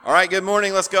All right, good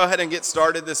morning. Let's go ahead and get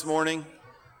started this morning.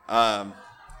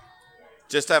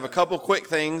 Just have a couple quick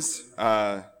things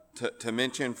to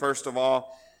mention. First of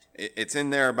all, it's in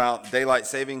there about daylight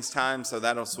savings time, so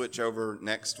that'll switch over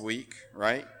next week,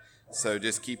 right? So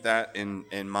just keep that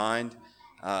in mind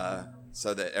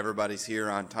so that everybody's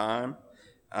here on time.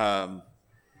 And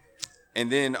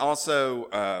then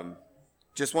also,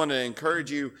 just want to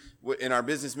encourage you, in our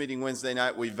business meeting Wednesday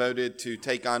night, we voted to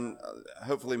take on,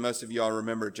 hopefully most of you all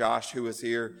remember Josh, who was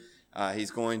here.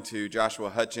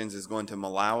 Joshua Hutchins is going to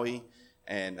Malawi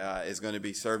and is going to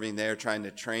be serving there, trying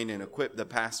to train and equip the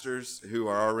pastors who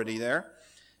are already there.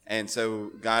 And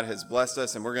so God has blessed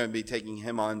us, and we're going to be taking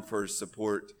him on for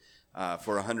support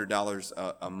for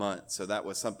 $100 a month. So that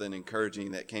was something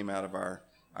encouraging that came out of our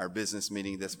business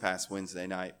meeting this past Wednesday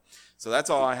night. So that's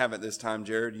all I have at this time.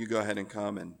 Jared, you go ahead and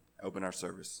come and open our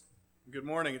service. Good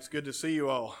morning. It's good to see you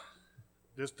all.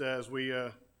 Just as we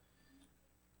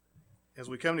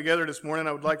come together this morning,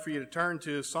 I would like for you to turn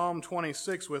to Psalm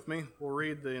 26 with me. We'll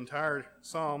read the entire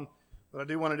psalm, but I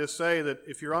do want to just say that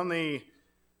if you're on the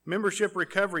membership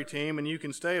recovery team and you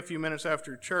can stay a few minutes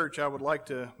after church, I would like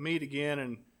to meet again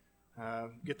and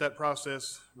get that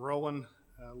process rolling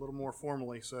a little more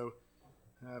formally. So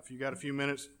if you got a few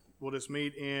minutes, we'll just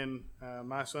meet in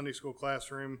my Sunday school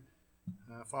classroom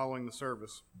following the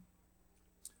service.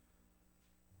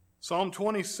 Psalm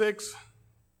 26,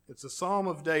 it's a psalm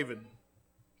of David.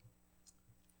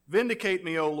 Vindicate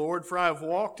me, O Lord, for I have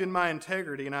walked in my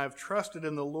integrity, and I have trusted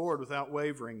in the Lord without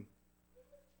wavering.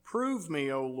 Prove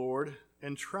me, O Lord,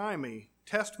 and try me.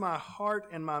 Test my heart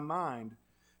and my mind.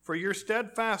 For your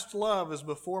steadfast love is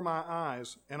before my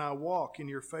eyes, and I walk in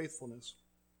your faithfulness.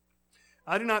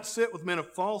 I do not sit with men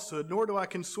of falsehood, nor do I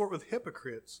consort with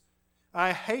hypocrites.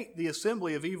 I hate the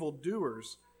assembly of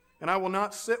evildoers, and I will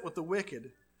not sit with the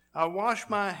wicked. I wash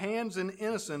my hands in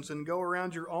innocence and go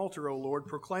around your altar, O Lord,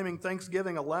 proclaiming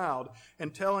thanksgiving aloud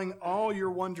and telling all your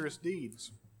wondrous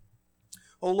deeds.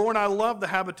 O Lord, I love the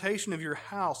habitation of your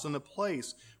house and the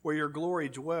place where your glory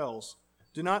dwells.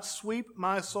 Do not sweep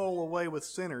my soul away with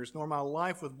sinners, nor my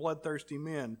life with bloodthirsty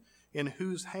men, in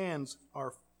whose hands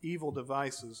are evil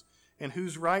devices, and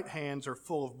whose right hands are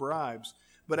full of bribes.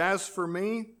 But as for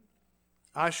me,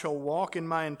 I shall walk in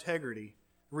my integrity.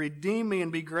 Redeem me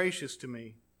and be gracious to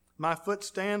me. My foot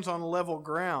stands on level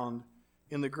ground.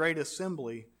 In the great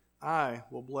assembly, I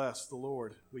will bless the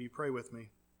Lord. Will you pray with me?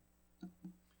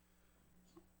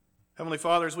 Heavenly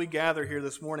Father, as we gather here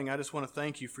this morning, I just want to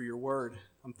thank you for your word.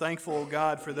 I'm thankful, O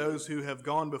God, for those who have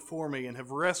gone before me and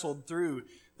have wrestled through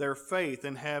their faith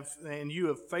and you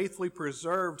have faithfully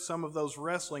preserved some of those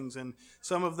wrestlings and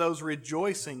some of those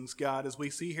rejoicings, God, as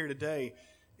we see here today.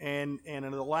 And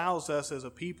it allows us as a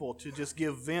people to just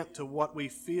give vent to what we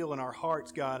feel in our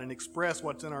hearts, God, and express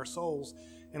what's in our souls.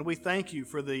 And we thank you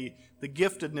for the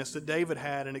giftedness that David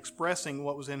had in expressing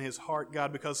what was in his heart,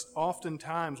 God, because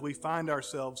oftentimes we find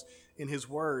ourselves in his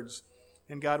words.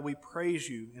 And God, we praise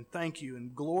you and thank you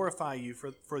and glorify you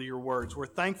for your words. We're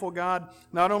thankful, God,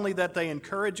 not only that they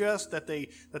encourage us, that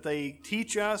they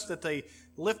teach us, that they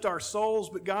lift our souls,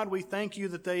 but God, we thank you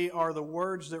that they are the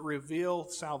words that reveal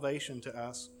salvation to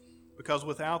us. Because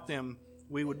without them,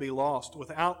 we would be lost.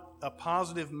 Without a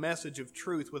positive message of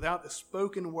truth, without a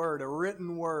spoken word, a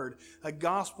written word, a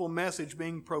gospel message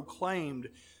being proclaimed,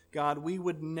 God, we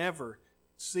would never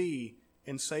see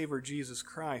and savor Jesus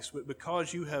Christ. But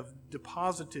because you have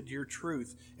deposited your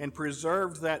truth and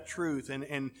preserved that truth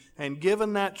and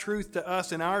given that truth to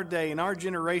us in our day, in our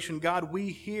generation, God, we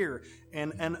hear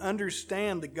and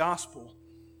understand the gospel.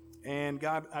 And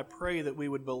God, I pray that we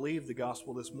would believe the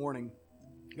gospel this morning.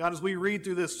 God, as we read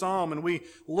through this psalm and we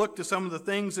look to some of the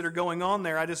things that are going on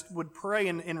there, I just would pray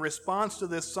in response to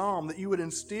this psalm that you would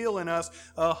instill in us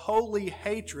a holy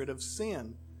hatred of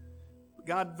sin.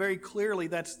 God, very clearly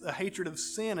that's the hatred of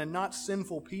sin and not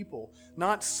sinful people,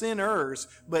 not sinners,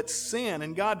 but sin.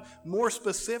 And God, more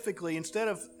specifically, instead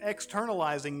of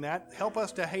externalizing that, help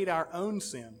us to hate our own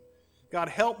sin. God,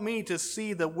 help me to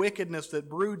see the wickedness that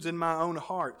broods in my own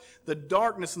heart, the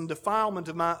darkness and defilement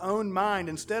of my own mind,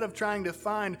 instead of trying to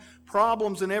find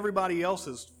problems in everybody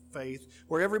else's faith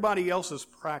or everybody else's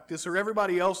practice or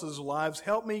everybody else's lives.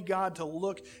 Help me, God, to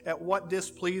look at what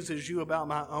displeases you about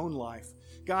my own life.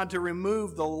 God, to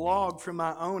remove the log from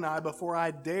my own eye before I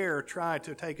dare try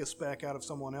to take a speck out of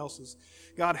someone else's.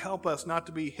 God, help us not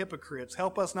to be hypocrites.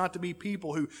 Help us not to be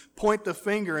people who point the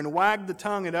finger and wag the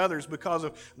tongue at others because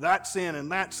of that sin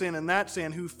and that sin and that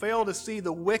sin, who fail to see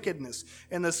the wickedness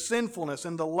and the sinfulness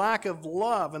and the lack of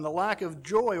love and the lack of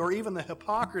joy or even the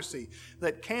hypocrisy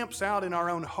that camps out in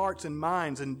our own hearts and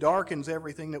minds and darkens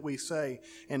everything that we say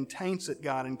and taints it,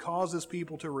 God, and causes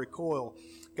people to recoil.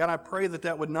 God, I pray that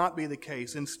that would not be the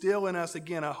case. Instill in us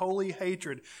again a holy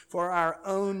hatred for our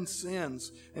own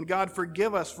sins. And God,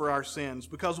 forgive us for our sins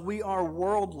because we are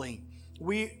worldly.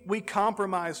 We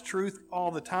compromise truth all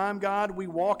the time, God. We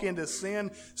walk into sin.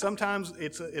 Sometimes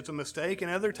it's a mistake, and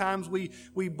other times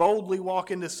we boldly walk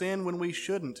into sin when we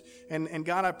shouldn't. And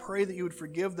God, I pray that you would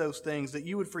forgive those things, that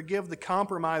you would forgive the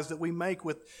compromise that we make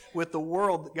with the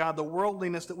world, God, the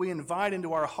worldliness that we invite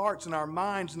into our hearts and our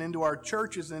minds and into our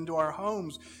churches and into our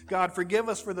homes. God, forgive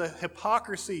us for the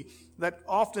hypocrisy that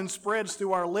often spreads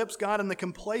through our lips, God, and the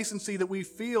complacency that we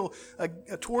feel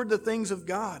toward the things of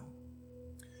God.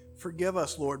 Forgive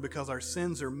us, Lord, because our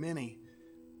sins are many.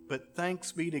 But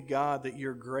thanks be to God that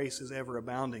your grace is ever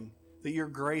abounding, that your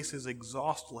grace is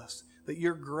exhaustless, that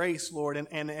your grace, Lord,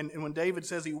 and when David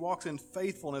says he walks in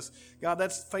faithfulness, God,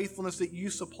 that's faithfulness that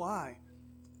you supply.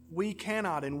 We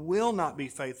cannot and will not be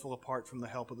faithful apart from the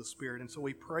help of the Spirit, and so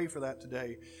we pray for that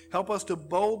today. Help us to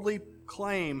boldly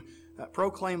proclaim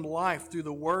life through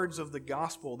the words of the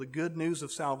gospel, the good news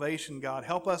of salvation, God.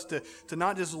 Help us to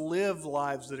not just live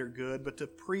lives that are good, but to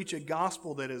preach a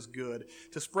gospel that is good,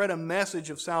 to spread a message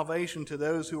of salvation to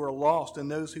those who are lost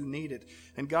and those who need it.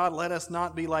 And God, let us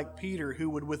not be like Peter, who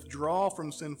would withdraw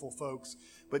from sinful folks,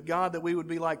 but God, that we would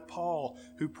be like Paul,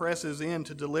 who presses in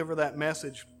to deliver that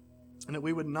message, and that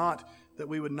we would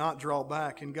not draw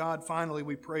back. And God, finally,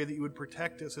 we pray that you would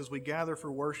protect us as we gather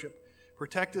for worship.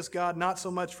 Protect us, God, not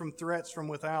so much from threats from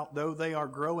without, though they are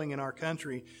growing in our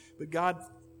country, but God,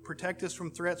 protect us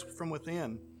from threats from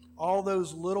within. All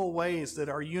those little ways that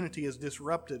our unity is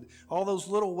disrupted, all those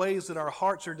little ways that our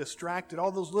hearts are distracted,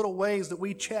 all those little ways that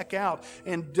we check out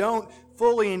and don't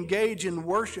fully engage in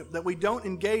worship, that we don't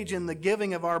engage in the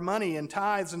giving of our money and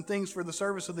tithes and things for the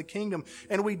service of the kingdom,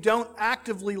 and we don't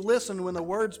actively listen when the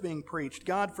word's being preached.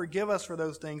 God, forgive us for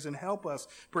those things and help us.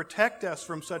 Protect us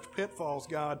from such pitfalls,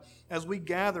 God, as we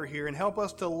gather here, and help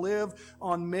us to live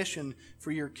on mission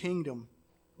for your kingdom.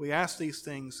 We ask these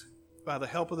things by the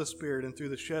help of the Spirit and through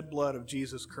the shed blood of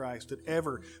Jesus Christ that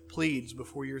ever pleads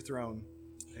before your throne.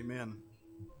 Amen.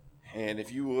 And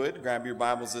if you would, grab your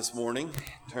Bibles this morning,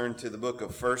 turn to the book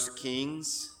of 1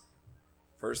 Kings,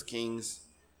 1 Kings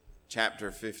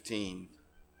chapter 15.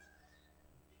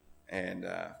 And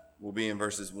we'll be in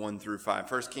verses 1 through 5.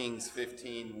 1 Kings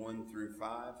 15, 1 through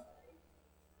 5.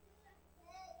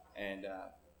 And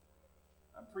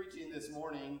I'm preaching this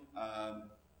morning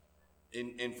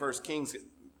in 1 Kings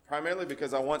primarily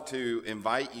because I want to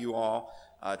invite you all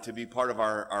to be part of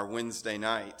our Wednesday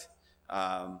night.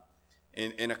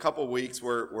 In a couple weeks,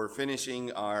 we're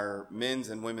finishing our men's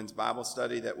and women's Bible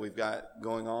study that we've got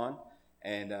going on,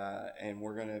 and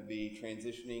we're going to be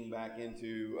transitioning back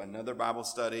into another Bible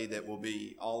study that will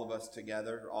be all of us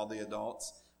together, all the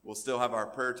adults. We'll still have our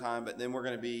prayer time, but then we're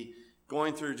going to be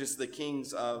going through just the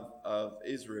kings of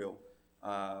Israel.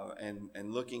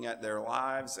 And looking at their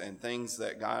lives and things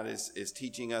that God is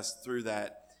teaching us through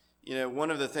that. You know, one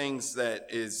of the things that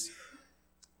is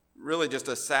really just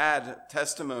a sad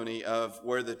testimony of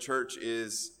where the church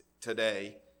is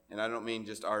today, and I don't mean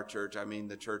just our church, I mean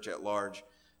the church at large.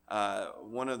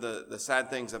 One of the sad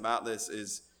things about this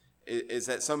is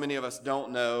that so many of us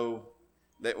don't know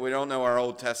our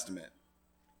Old Testament.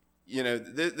 You know,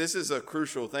 this is a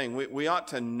crucial thing. We ought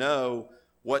to know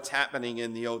what's happening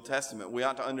in the Old Testament. We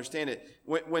ought to understand it.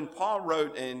 When Paul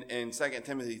wrote in 2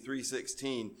 Timothy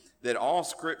 3:16 that all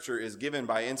Scripture is given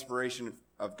by inspiration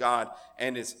of God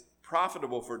and is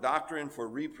profitable for doctrine, for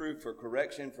reproof, for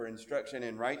correction, for instruction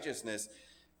in righteousness,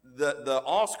 the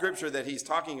all Scripture that he's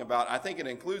talking about, I think it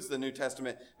includes the New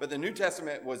Testament, but the New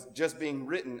Testament was just being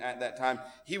written at that time.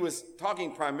 He was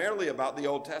talking primarily about the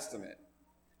Old Testament.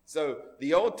 So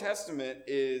the Old Testament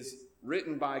is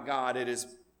written by God. It is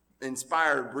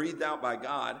inspired, breathed out by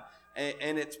God,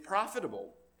 and it's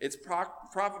profitable. It's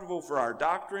profitable for our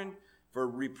doctrine, for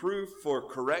reproof, for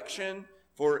correction,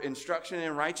 for instruction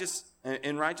in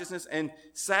righteousness. And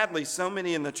sadly, so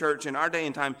many in the church in our day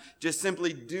and time just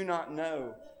simply do not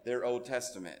know their Old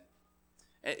Testament.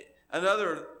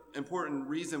 Another important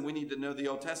reason we need to know the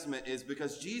Old Testament is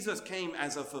because Jesus came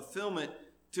as a fulfillment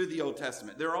to the Old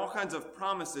Testament. There are all kinds of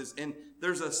promises, and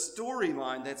there's a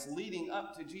storyline that's leading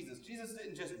up to Jesus. Jesus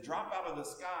didn't just drop out of the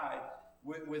sky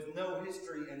with no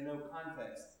history and no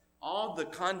context. All the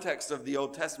context of the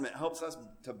Old Testament helps us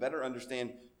to better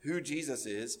understand who Jesus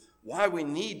is, why we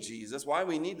need Jesus, why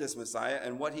we need this Messiah,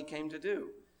 and what he came to do.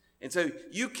 And so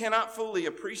you cannot fully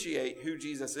appreciate who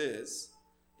Jesus is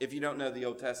if you don't know the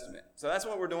Old Testament. So that's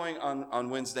what we're doing on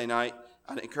Wednesday night.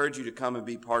 I'd encourage you to come and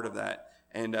be part of that.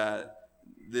 And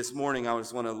this morning, I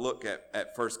just want to look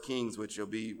at 1 Kings, which will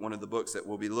be one of the books that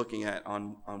we'll be looking at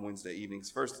on Wednesday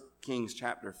evenings. 1 Kings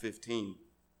chapter 15.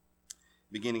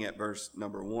 beginning at verse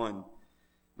number 1.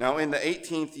 Now in the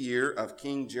 18th year of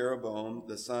King Jeroboam,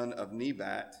 the son of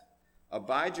Nebat,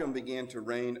 Abijam began to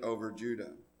reign over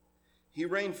Judah. He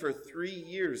reigned for 3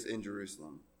 years in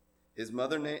Jerusalem. His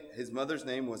mother's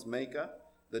name was Maacah,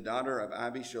 the daughter of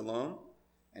Abishalom,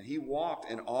 and he walked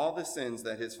in all the sins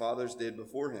that his fathers did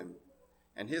before him.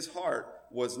 And his heart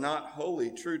was not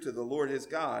wholly true to the Lord his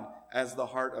God, as the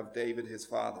heart of David his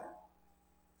father.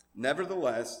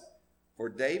 Nevertheless, for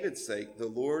David's sake, the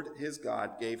Lord his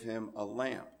God gave him a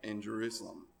lamp in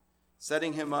Jerusalem,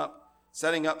 setting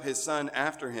up his son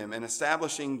after him, and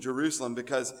establishing Jerusalem,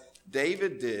 because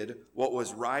David did what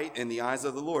was right in the eyes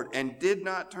of the Lord, and did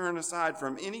not turn aside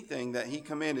from anything that he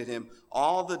commanded him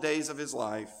all the days of his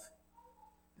life.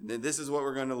 And then this is what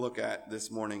we're going to look at this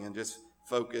morning and just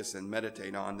focus and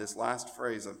meditate on this last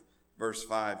phrase of verse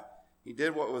 5. He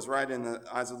did what was right in the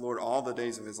eyes of the Lord all the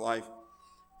days of his life,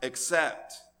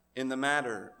 except in the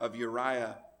matter of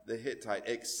Uriah the Hittite.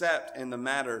 Except in the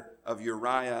matter of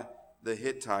Uriah the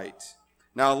Hittite.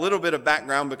 Now, a little bit of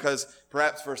background, because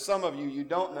perhaps for some of you, you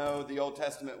don't know the Old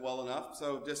Testament well enough.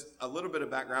 So just a little bit of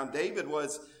background. David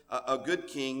was a good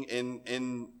king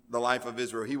in the life of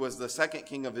Israel. He was the second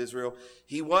king of Israel.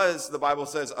 He was, the Bible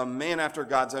says, a man after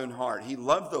God's own heart. He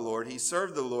loved the Lord. He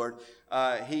served the Lord.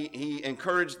 He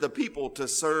encouraged the people to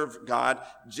serve God.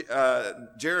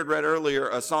 Jared read earlier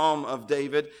a psalm of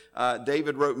David.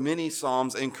 David wrote many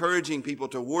psalms encouraging people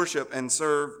to worship and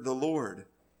serve the Lord.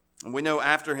 And we know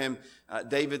after him,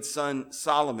 David's son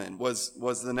Solomon was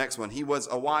the next one. He was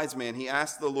a wise man. He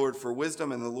asked the Lord for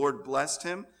wisdom, and the Lord blessed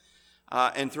him.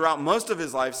 And throughout most of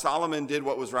his life, Solomon did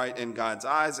what was right in God's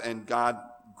eyes, and God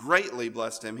greatly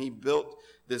blessed him. He built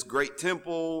this great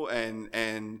temple,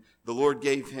 and the Lord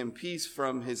gave him peace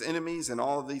from his enemies and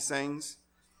all of these things.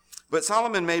 But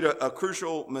Solomon made a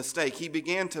crucial mistake. He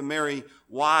began to marry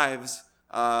wives,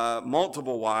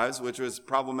 multiple wives, which was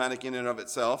problematic in and of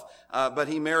itself. But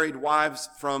he married wives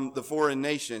from the foreign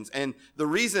nations. And the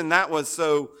reason that was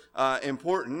so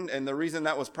important, and the reason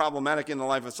that was problematic in the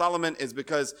life of Solomon, is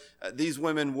because these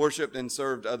women worshiped and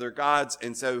served other gods.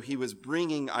 And so he was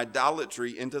bringing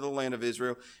idolatry into the land of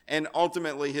Israel. And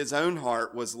ultimately his own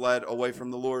heart was led away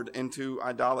from the Lord into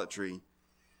idolatry.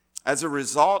 As a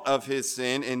result of his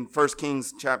sin, in 1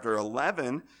 Kings chapter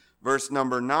 11, verse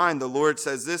number 9, the Lord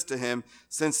says this to him: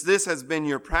 "Since this has been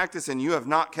your practice, and you have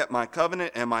not kept my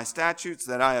covenant and my statutes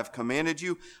that I have commanded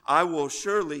you, I will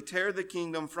surely tear the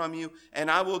kingdom from you, and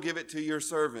I will give it to your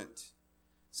servant."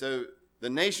 So the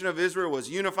nation of Israel was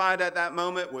unified at that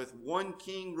moment, with one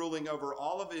king ruling over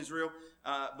all of Israel.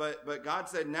 But God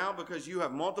said, now because you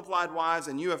have multiplied wives,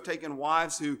 and you have taken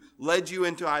wives who led you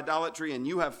into idolatry, and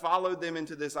you have followed them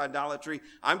into this idolatry,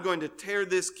 I'm going to tear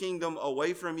this kingdom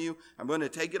away from you. I'm going to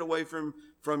take it away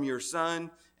from your son,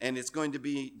 and it's going to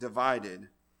be divided.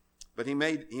 But he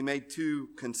made two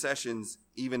concessions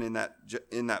even in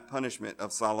that punishment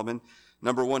of Solomon.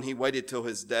 Number one, he waited till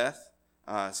his death.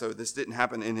 So this didn't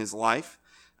happen in his life.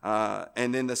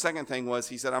 And then the second thing was,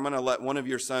 he said, I'm going to let one of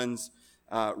your sons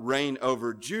reign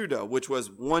over Judah, which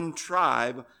was one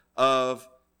tribe of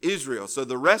Israel. So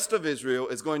the rest of Israel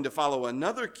is going to follow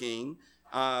another king,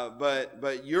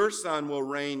 but your son will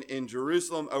reign in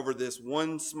Jerusalem over this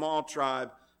one small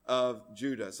tribe of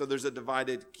Judah. So there's a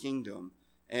divided kingdom.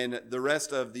 And the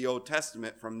rest of the Old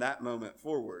Testament from that moment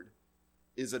forward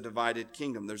is a divided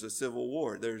kingdom. There's a civil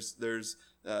war. There's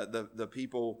the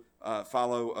people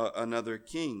follow another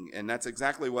king. And that's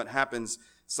exactly what happens.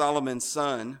 Solomon's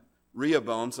son,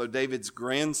 Rehoboam, so David's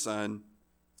grandson,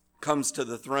 comes to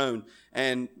the throne,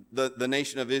 and the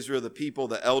nation of Israel, the people,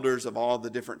 the elders of all the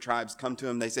different tribes come to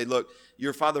him. They say, look,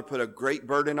 your father put a great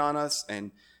burden on us,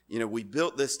 and we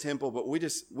built this temple, but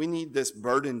we need this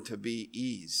burden to be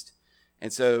eased.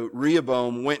 And so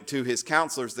Rehoboam went to his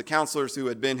counselors, the counselors who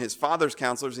had been his father's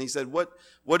counselors, and he said, what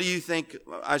do you think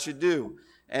I should do?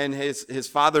 And his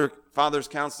father's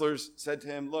counselors said to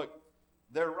him, look,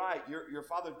 they're right. Your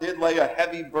father did lay a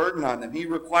heavy burden on them. He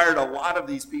required a lot of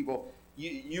these people.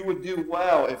 You would do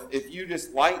well if you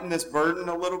just lighten this burden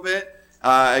a little bit,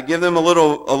 give them a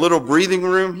little breathing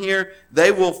room here.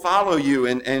 They will follow you.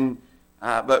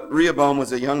 But Rehoboam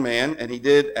was a young man, and he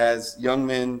did as young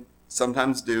men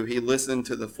sometimes do. He listened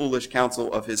to the foolish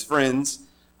counsel of his friends,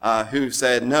 who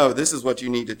said, no, this is what you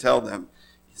need to tell them.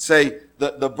 Say,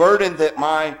 the burden that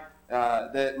my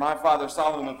father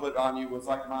Solomon put on you was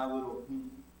like my little pinky.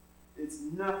 It's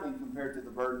nothing compared to the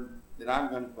burden that I'm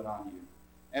going to put on you.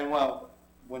 And well,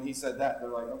 when he said that, they're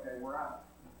like, okay, we're out.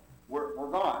 We're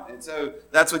gone. And so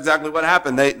that's exactly what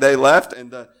happened. They left,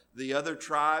 and the other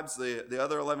tribes, the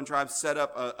other 11 tribes, set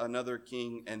up another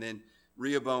king, and then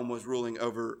Rehoboam was ruling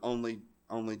over only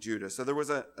only Judah. So there was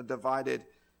a divided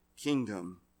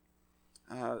kingdom.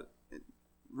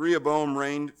 Rehoboam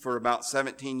reigned for about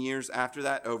 17 years after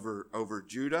that over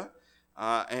Judah,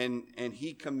 and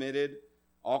he committed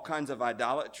all kinds of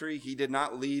idolatry. He did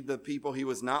not lead the people. He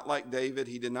was not like David.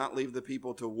 He did not lead the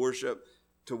people to worship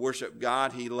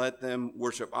God. He let them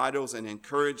worship idols and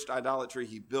encouraged idolatry.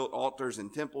 He built altars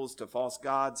and temples to false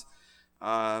gods.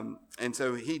 And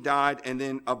so he died. And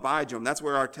then Abijam, that's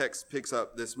where our text picks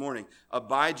up this morning.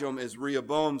 Abijam is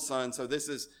Rehoboam's son. So this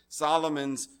is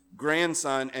Solomon's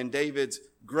grandson and David's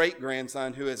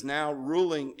great-grandson, who is now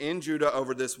ruling in Judah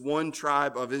over this one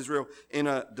tribe of Israel in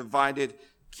a divided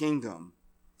kingdom.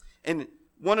 And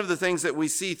one of the things that we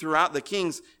see throughout the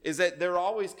kings is that they're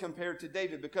always compared to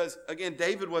David, because, again,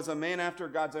 David was a man after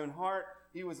God's own heart.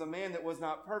 He was a man that was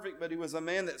not perfect, but he was a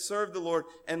man that served the Lord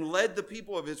and led the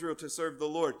people of Israel to serve the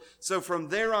Lord. So from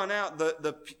there on out,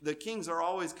 the kings are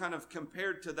always kind of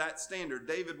compared to that standard.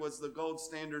 David was the gold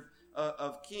standard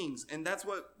of kings. And that's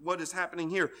what is happening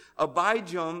here.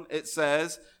 Abijam, it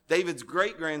says, David's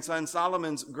great-grandson,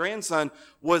 Solomon's grandson,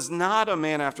 was not a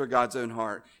man after God's own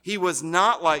heart. He was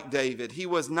not like David. He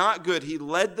was not good. He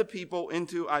led the people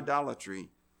into idolatry.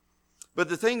 But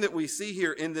the thing that we see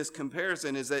here in this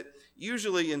comparison is that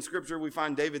usually in Scripture we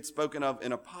find David spoken of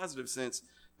in a positive sense,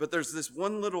 but there's this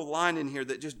one little line in here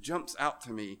that just jumps out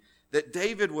to me, that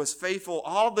David was faithful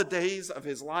all the days of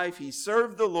his life. He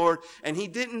served the Lord, and he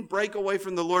didn't break away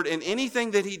from the Lord in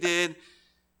anything that he did,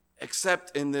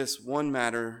 except in this one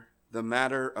matter, the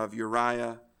matter of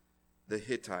Uriah the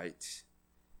Hittite.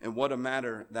 And what a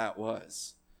matter that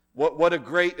was. What a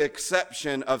great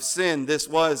exception of sin this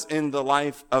was in the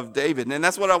life of David. And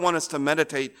that's what I want us to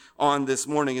meditate on this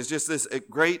morning, is just this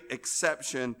great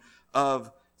exception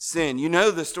of sin. You know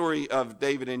the story of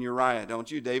David and Uriah, don't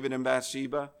you? David and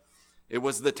Bathsheba. It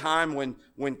was the time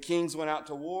when kings went out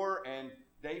to war, and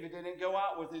David didn't go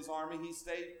out with his army. He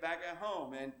stayed back at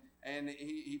home, and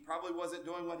he probably wasn't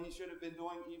doing what he should have been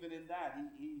doing even in that.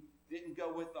 He didn't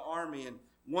go with the army. And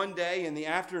one day in the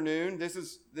afternoon, this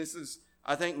is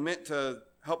I think meant to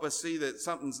help us see that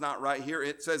something's not right here.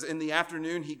 It says in the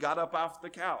afternoon, he got up off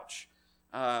the couch.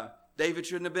 David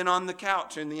shouldn't have been on the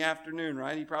couch in the afternoon,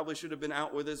 right? He probably should have been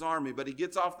out with his army. But he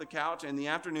gets off the couch in the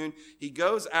afternoon. He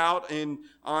goes out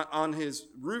on his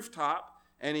rooftop,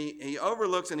 and he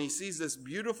overlooks and he sees this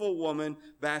beautiful woman,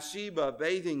 Bathsheba,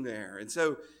 bathing there. And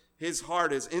so his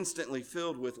heart is instantly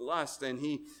filled with lust, and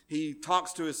he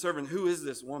talks to his servant, who is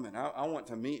this woman? I want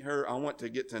to meet her. I want to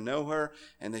get to know her.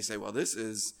 And they say, well, this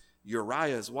is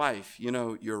Uriah's wife. You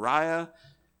know, Uriah,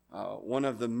 one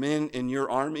of the men in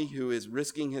your army who is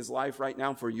risking his life right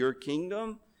now for your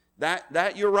kingdom,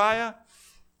 that Uriah.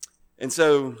 And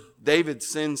so David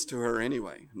sends to her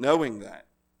anyway, knowing that,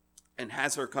 and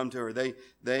has her come to her.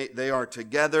 They are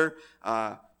together.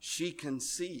 She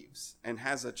conceives and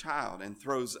has a child and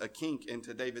throws a kink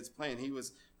into David's plan. He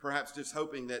was perhaps just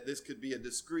hoping that this could be a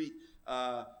discreet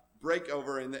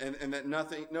breakover and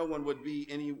that no one would be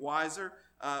any wiser.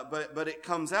 But it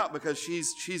comes out because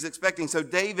she's expecting. So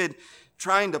David,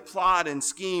 trying to plot and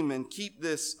scheme and keep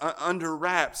this under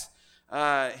wraps,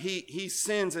 he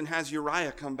sins and has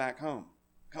Uriah come back home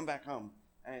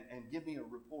and give me a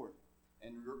report.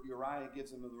 And Uriah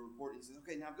gives him the report. He says,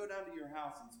 okay, now go down to your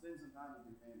house and spend some time with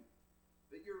your family.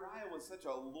 But Uriah was such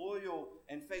a loyal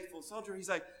and faithful soldier. He's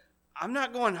like, I'm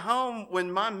not going home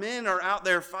when my men are out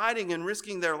there fighting and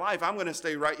risking their life. I'm going to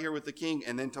stay right here with the king,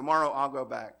 and then tomorrow I'll go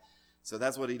back. So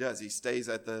that's what he does. He stays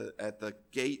at the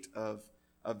gate of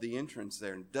the entrance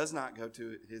there and does not go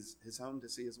to his home to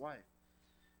see his wife.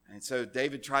 And so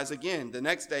David tries again. The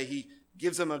next day he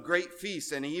gives him a great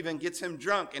feast, and he even gets him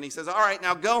drunk, and he says, all right,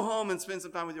 now go home and spend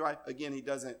some time with your wife. Again, he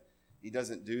doesn't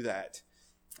do that.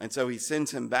 And so he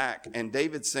sends him back, and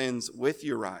David sends with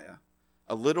Uriah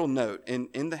a little note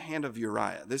in the hand of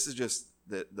Uriah. This is just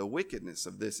the wickedness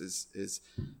of this is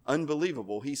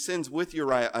unbelievable. He sends with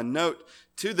Uriah a note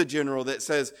to the general that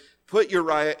says, put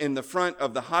Uriah in the front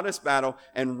of the hottest battle,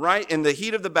 and right in the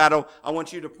heat of the battle, I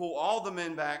want you to pull all the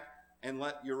men back and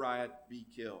let Uriah be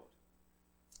killed.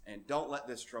 And don't let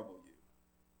this trouble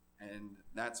you. And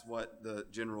that's what the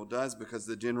general does, because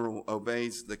the general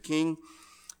obeys the king,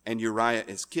 and Uriah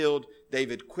is killed.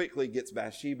 David quickly gets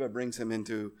Bathsheba,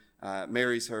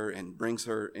 marries her, and brings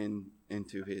her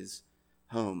into his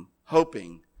home,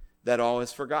 hoping that all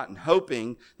is forgotten,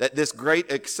 hoping that this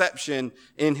great exception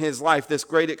in his life, this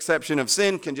great exception of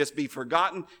sin, can just be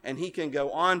forgotten and he can go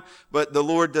on. But the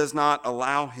Lord does not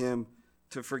allow him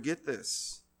to forget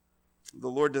this. The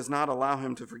Lord does not allow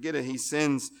him to forget it. He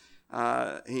sends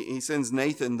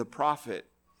Nathan the prophet,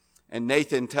 and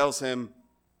Nathan tells him,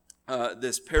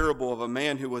 this parable of a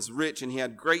man who was rich, and he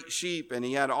had great sheep, and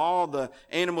he had all the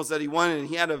animals that he wanted, and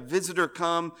he had a visitor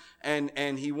come,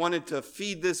 and he wanted to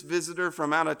feed this visitor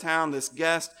from out of town, this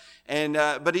guest, and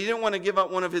but he didn't want to give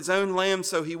up one of his own lambs,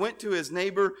 so he went to his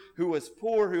neighbor who was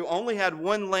poor, who only had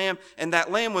one lamb, and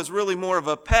that lamb was really more of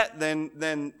a pet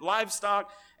than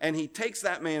livestock, and he takes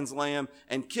that man's lamb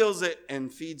and kills it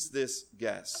and feeds this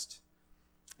guest.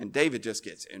 And David just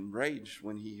gets enraged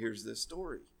when he hears this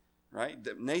story. Right?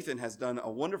 Nathan has done a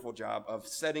wonderful job of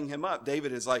setting him up.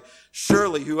 David is like,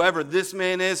 surely whoever this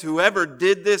man is, whoever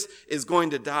did this is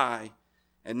going to die.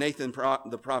 And Nathan,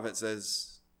 the prophet,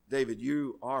 says, David,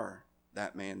 you are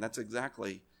that man. That's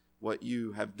exactly what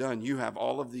you have done. You have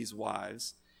all of these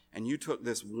wives, and you took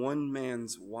this one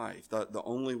man's wife, the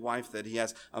only wife that he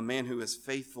has, a man who is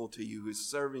faithful to you, who's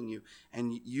serving you,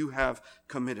 and you have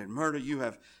committed murder.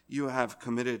 You have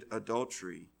committed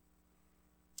adultery.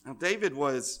 Now, David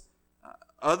was,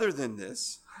 other than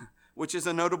this, which is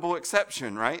a notable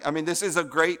exception, right? I mean, this is a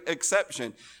great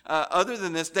exception. Other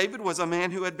than this, David was a man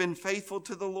who had been faithful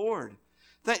to the Lord.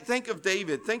 Think of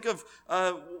David. Think of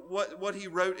what he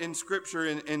wrote in Scripture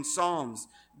in Psalms.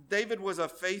 David was a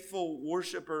faithful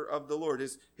worshiper of the Lord.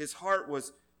 His heart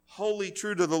was wholly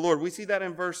true to the Lord. We see that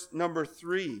in verse number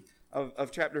 3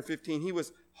 of chapter 15. He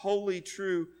was wholly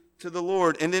true to the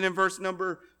Lord. And then in verse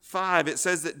number 5, it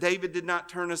says that David did not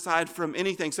turn aside from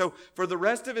anything. So for the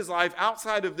rest of his life,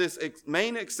 outside of this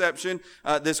main exception,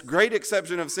 this great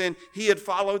exception of sin, he had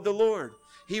followed the Lord.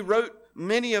 He wrote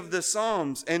many of the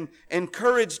Psalms and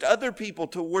encouraged other people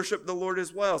to worship the Lord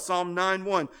as well. Psalm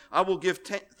 9:1, I will give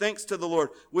thanks to the Lord.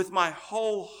 With my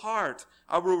whole heart,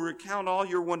 I will recount all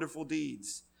your wonderful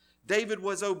deeds. David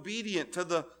was obedient to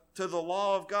the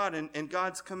law of God and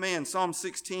God's command. Psalm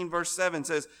 16 verse 7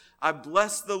 says, I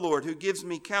bless the Lord who gives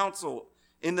me counsel.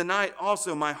 In the night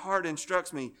also my heart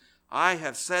instructs me. I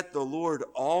have set the Lord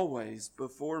always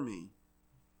before me.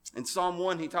 In Psalm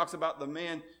 1, he talks about the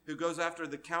man who goes after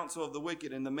the counsel of the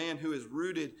wicked and the man who is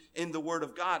rooted in the word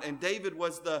of God. And David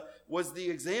was the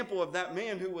example of that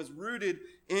man who was rooted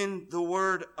in the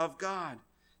word of God.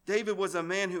 David was a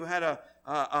man who had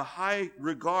a high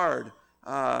regard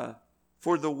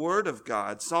for the word of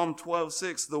God. Psalm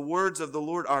 12:6, the words of the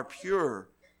Lord are pure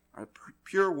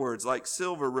words, like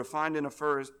silver refined in a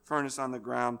furnace on the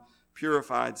ground,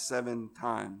 purified 7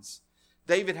 times.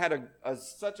 David had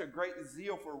such a great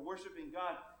zeal for worshiping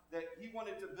God that he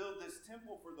wanted to build this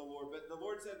temple for the Lord. But the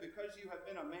Lord said, because you have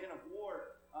been a man of war,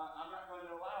 I'm not going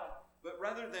to allow it. But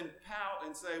rather than pout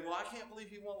and say, well, I can't believe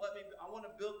he won't let me, I want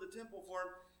to build the temple for him.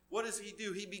 What does he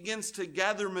do? He begins to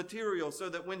gather material so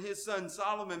that when his son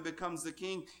Solomon becomes the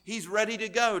king, he's ready to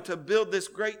go to build this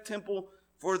great temple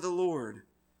for the Lord.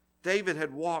 David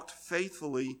had walked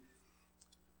faithfully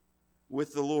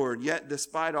with the Lord. Yet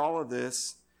despite all of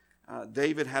this,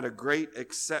 David had a great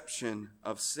exception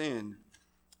of sin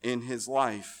in his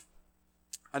life.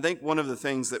 I think one of the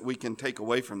things that we can take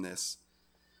away from this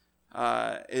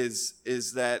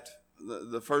is that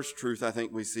the first truth I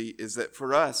think we see is that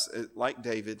for us, like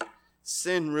David,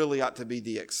 sin really ought to be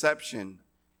the exception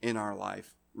in our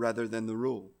life rather than the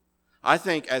rule. I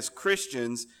think as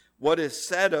Christians, what is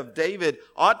said of David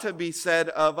ought to be said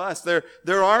of us. There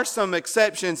are some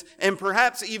exceptions and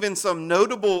perhaps even some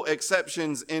notable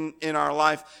exceptions in our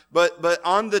life. But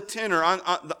on the tenor,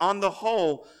 on the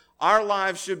whole, our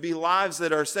lives should be lives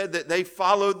that are said that they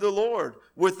followed the Lord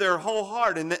with their whole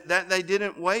heart and that they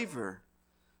didn't waver.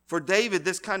 For David,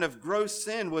 this kind of gross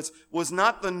sin was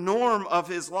not the norm of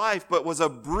his life, but was a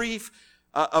brief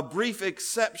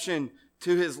exception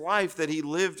to his life that he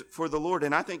lived for the Lord.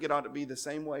 And I think it ought to be the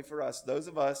same way for us. Those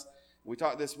of us, we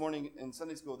talked this morning in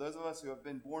Sunday school, those of us who have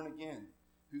been born again,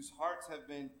 whose hearts have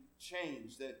been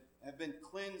changed, that have been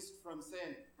cleansed from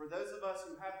sin. For those of us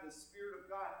who have the Spirit of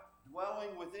God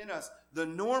dwelling within us, the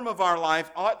norm of our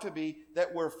life ought to be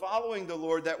that we're following the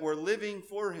Lord, that we're living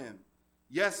for him.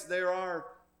 Yes, there are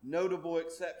notable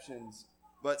exceptions,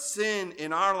 but sin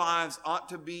in our lives ought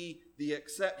to be the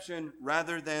exception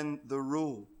rather than the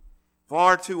rule.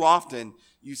 Far too often,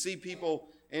 you see people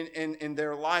in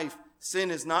their life, sin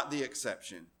is not the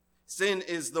exception. Sin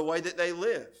is the way that they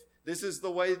live. This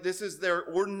is their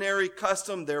ordinary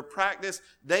custom, their practice.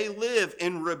 They live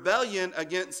in rebellion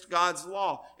against God's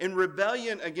law, in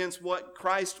rebellion against what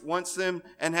Christ wants them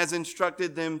and has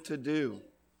instructed them to do.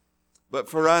 But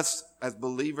for us as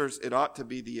believers, it ought to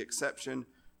be the exception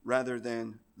rather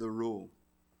than the rule.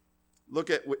 Look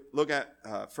at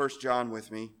 1 John with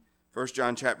me. 1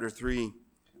 John chapter 3,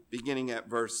 beginning at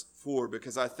verse 4,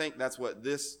 because I think that's what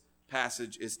this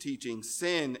passage is teaching.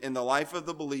 Sin in the life of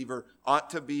the believer ought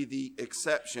to be the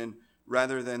exception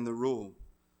rather than the rule.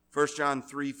 1 John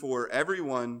 3:4,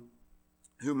 everyone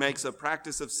who makes a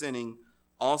practice of sinning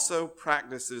also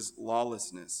practices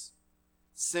lawlessness.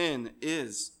 Sin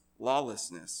is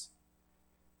lawlessness.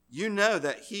 You know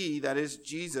that he, that is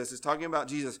Jesus, is talking about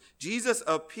Jesus. Jesus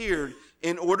appeared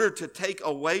in order to take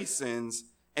away sins,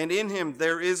 and in him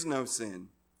there is no sin.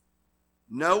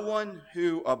 No one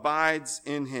who abides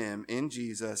in him, in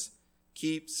Jesus,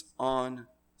 keeps on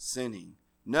sinning.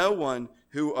 No one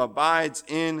who abides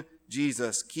in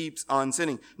Jesus keeps on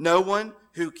sinning. No one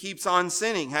who keeps on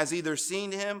sinning has either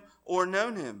seen him or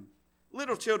known him.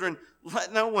 Little children,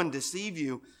 let no one deceive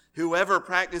you. Whoever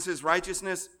practices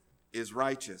righteousness is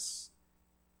righteous,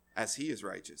 as he is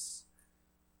righteous.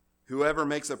 Whoever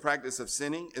makes a practice of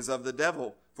sinning is of the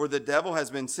devil, for the devil has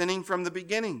been sinning from the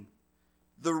beginning.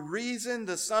 The reason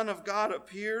the Son of God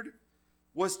appeared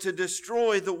was to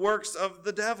destroy the works of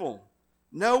the devil.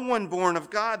 No one born of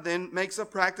God then makes a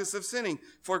practice of sinning,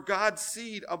 for God's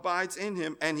seed abides in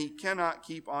him, and he cannot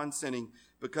keep on sinning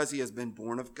because he has been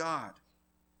born of God.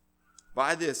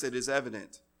 By this it is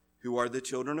evident who are the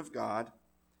children of God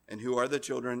and who are the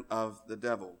children of the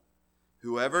devil.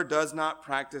 Whoever does not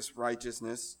practice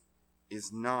righteousness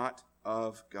is not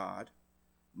of God,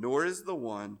 nor is the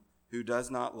one who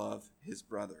does not love his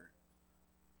brother.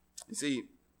 You see,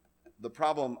 the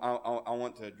problem I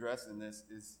want to address in this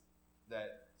is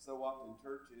that so often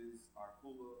churches are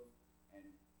full of, and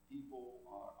people,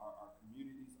 our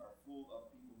communities are full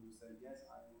of people who say, yes,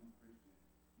 I am a Christian.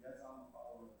 Yes, I'm a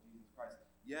follower of Jesus Christ.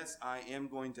 Yes, I am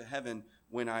going to heaven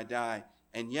when I die.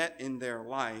 And yet in their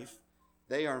life,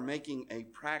 they are making a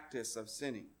practice of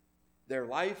sinning. Their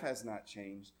life has not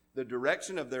changed. The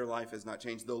direction of their life has not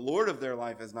changed. The Lord of their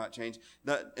life has not changed.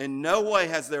 In no way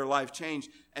has their life changed.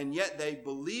 And yet they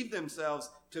believe themselves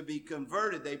to be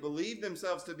converted. They believe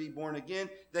themselves to be born again.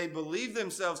 They believe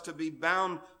themselves to be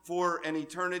bound for an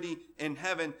eternity in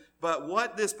heaven. But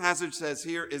what this passage says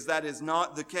here is that is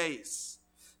not the case.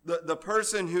 The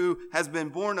person who has been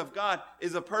born of God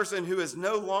is a person who is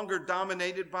no longer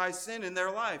dominated by sin in their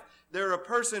life. They're a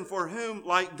person for whom,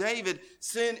 like David,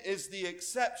 sin is the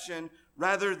exception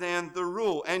rather than the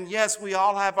rule. And yes, we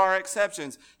all have our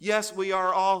exceptions. Yes, we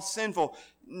are all sinful.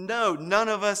 No, none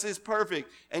of us is perfect.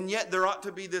 And yet there ought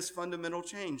to be this fundamental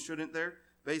change, shouldn't there,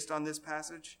 based on this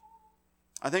passage?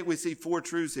 I think we see four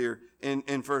truths here in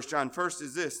 1 John. First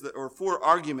is this, or four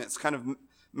arguments kind of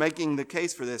making the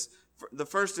case for this. The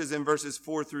first is in verses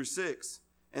 4 through 6.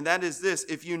 And that is this: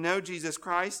 if you know Jesus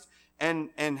Christ and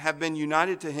have been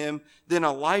united to him, then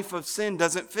a life of sin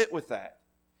doesn't fit with that.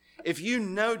 If you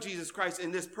know Jesus Christ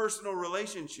in this personal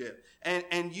relationship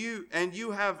and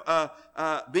you have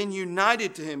been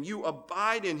united to him, you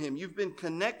abide in him, you've been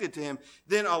connected to him,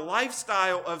 then a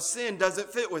lifestyle of sin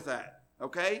doesn't fit with that.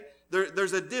 Okay?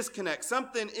 There's a disconnect.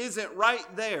 Something isn't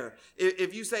right there.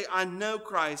 If you say, I know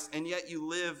Christ, and yet you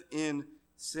live in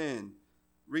sin.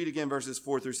 Read again verses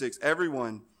 4 through 6.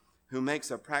 Everyone who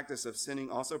makes a practice of sinning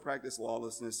also practice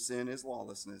lawlessness. Sin is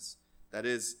lawlessness. That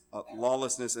is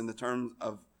lawlessness in the terms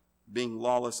of being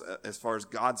lawless as far as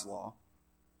God's law.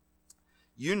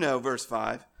 You know, verse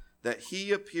 5, that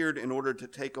he appeared in order to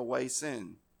take away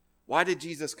sin. Why did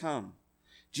Jesus come?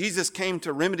 Jesus came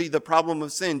to remedy the problem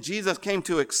of sin. Jesus came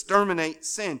to exterminate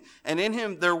sin. And in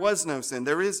him there was no sin.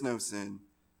 There is no sin.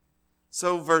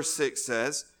 So verse 6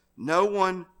 says, no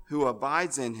one who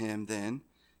abides in him then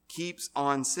keeps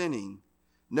on sinning.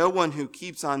 No one who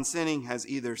keeps on sinning has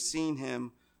either seen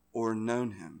him or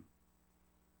known him.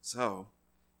 So,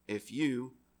 if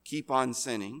you keep on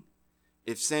sinning,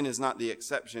 if sin is not the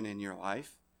exception in your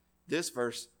life, this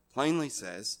verse plainly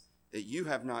says that you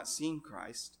have not seen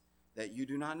Christ, that you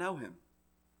do not know him.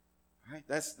 All right?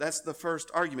 That's the first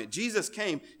argument. Jesus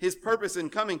came, his purpose in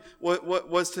coming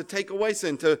was to take away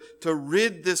sin, to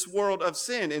rid this world of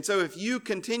sin. And so if you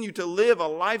continue to live a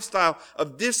lifestyle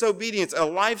of disobedience, a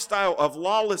lifestyle of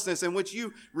lawlessness in which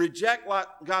you reject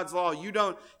God's law, you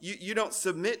don't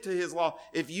submit to his law,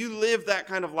 if you live that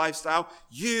kind of lifestyle,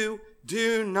 you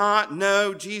do not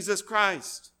know Jesus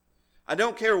Christ. I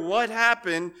don't care what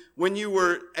happened when you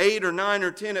were 8 or 9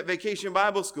 or 10 at Vacation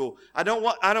Bible School. I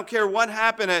don't care what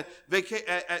happened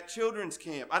at children's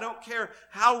camp. I don't care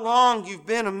how long you've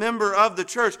been a member of the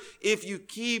church. If you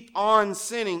keep on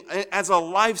sinning as a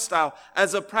lifestyle,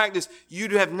 as a practice, you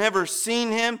have never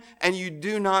seen him and you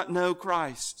do not know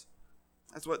Christ.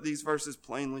 That's what these verses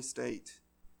plainly state.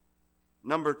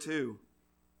 Number 2,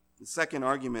 the second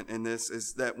argument in this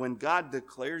is that when God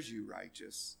declares you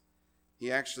righteous,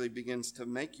 he actually begins to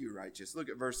make you righteous. Look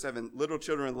at verse 7. Little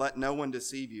children, let no one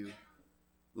deceive you.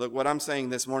 Look, what I'm saying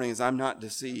this morning is I'm not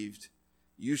deceived.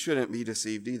 you shouldn't be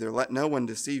deceived either. Let no one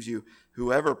deceive you.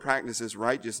 Whoever practices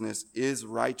righteousness is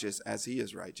righteous as he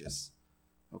is righteous.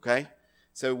 Okay?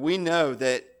 So we know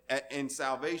that in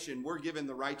salvation, we're given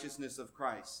the righteousness of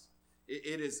Christ.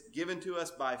 It is given to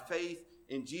us by faith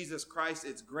in Jesus Christ.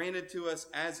 It's granted to us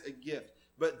as a gift.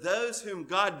 But those whom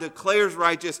God declares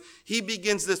righteous, he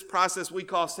begins this process we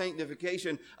call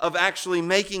sanctification of actually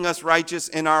making us righteous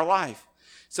in our life.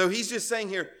 So he's just saying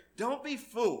here, don't be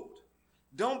fooled.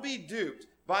 Don't be duped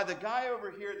by the guy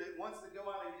over here that wants to go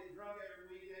out and get drunk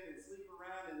every weekend and sleep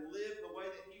around and live the way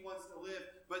that he wants to live,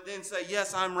 but then say,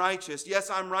 yes, I'm righteous. Yes,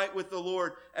 I'm right with the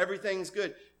Lord. Everything's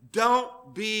good.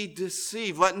 Don't be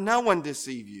deceived. Let no one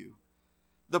deceive you.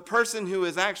 The person who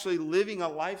is actually living a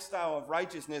lifestyle of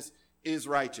righteousness is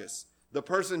righteous. The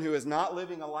person who is not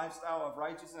living a lifestyle of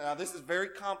righteousness, now this is very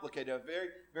complicated, a very,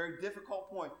 very difficult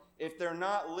point. If they're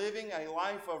not living a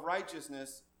life of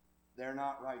righteousness, they're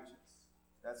not righteous.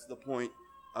 That's the point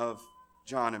of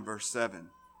John in verse 7.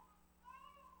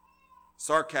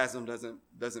 Sarcasm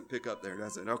doesn't pick up there,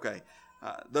 does it? Okay.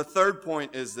 The third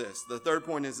point is this. The third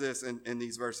point is this in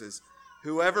these verses.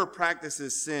 Whoever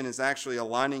practices sin is actually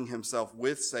aligning himself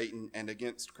with Satan and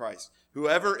against Christ.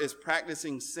 Whoever is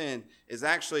practicing sin is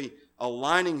actually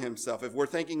aligning himself. If we're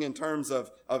thinking in terms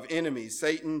of enemies,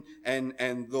 Satan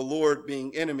and the Lord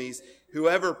being enemies,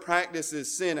 whoever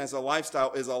practices sin as a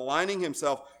lifestyle is aligning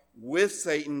himself with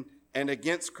Satan and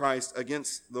against Christ,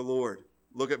 against the Lord.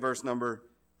 Look at verse number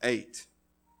 8.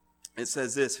 It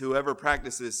says this, whoever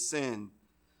practices sin,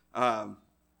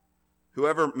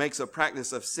 whoever makes a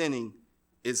practice of sinning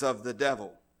is of the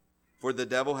devil. For the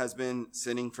devil has been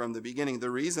sinning from the beginning.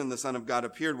 The reason the Son of God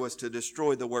appeared was to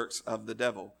destroy the works of the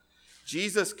devil.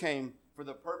 Jesus came for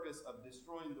the purpose of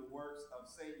destroying the works of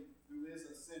Satan, who is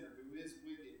a sinner, who is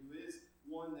wicked, who is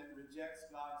one that rejects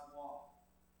God's law.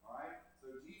 All right? So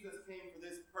Jesus came for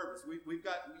this purpose. We've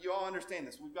got, you all understand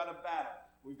this. We've got a battle.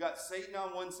 We've got Satan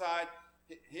on one side.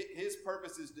 His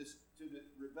purpose is to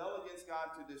rebel against God,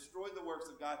 to destroy the works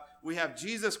of God. We have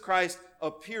Jesus Christ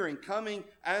appearing, coming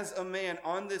as a man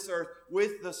on this earth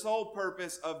with the sole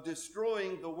purpose of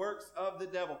destroying the works of the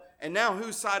devil. And now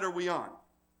whose side are we on?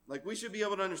 Like, we should be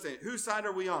able to understand it. Whose side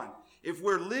are we on? If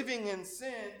we're living in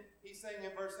sin, he's saying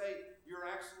in verse 8, you're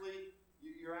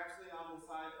actually on the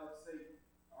side of Satan.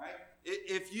 All right?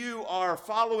 If you are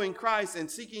following Christ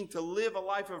and seeking to live a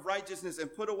life of righteousness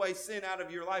and put away sin out of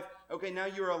your life, okay, now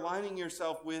you're aligning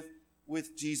yourself with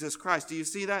Jesus Christ. Do you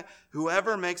see that?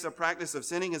 Whoever makes a practice of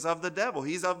sinning is of the devil.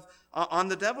 He's on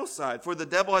the devil's side. For the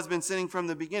devil has been sinning from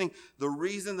the beginning. The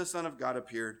reason the Son of God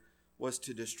appeared was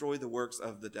to destroy the works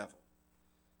of the devil.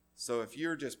 So if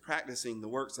you're just practicing the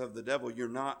works of the devil, you're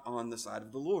not on the side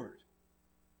of the Lord.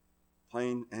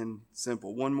 Plain and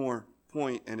simple. One more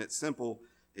point, and it's simple.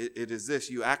 It is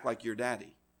this: you act like your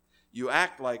daddy. You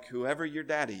act like whoever your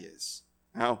daddy is.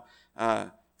 Now,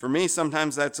 for me,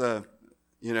 sometimes that's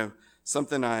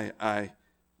something I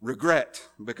regret,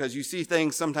 because you see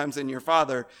things sometimes in your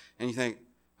father and you think,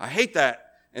 I hate that.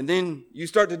 And then you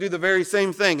start to do the very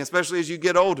same thing, especially as you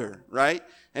get older, right?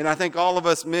 And I think all of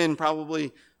us men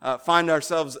probably find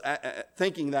ourselves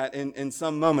thinking that in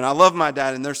some moment. I love my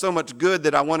dad, and there's so much good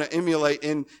that I want to emulate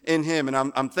in him, and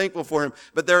I'm thankful for him.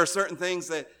 But there are certain things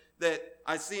that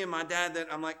I see in my dad that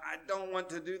I'm like, I don't want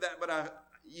to do that, but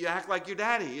you act like your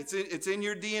daddy. It's in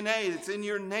your DNA. It's in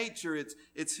your nature.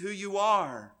 It's who you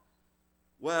are.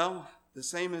 Well, the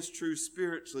same is true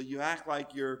spiritually. You act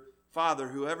like your father.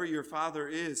 Whoever your father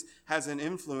is has an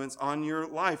influence on your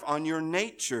life, on your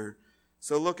nature.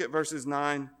 So look at verses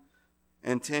 9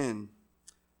 and 10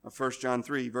 of 1 John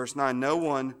 3. Verse 9, no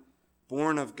one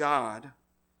born of God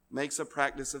makes a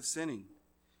practice of sinning.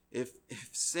 If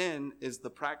sin is the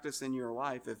practice in your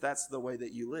life, if that's the way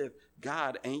that you live,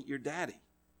 God ain't your daddy.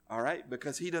 All right?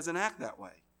 Because he doesn't act that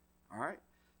way. All right?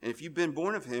 And if you've been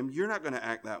born of him, you're not going to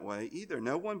act that way either.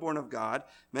 No one born of God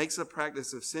makes a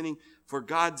practice of sinning, for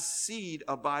God's seed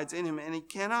abides in him, and he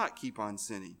cannot keep on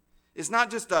sinning. It's not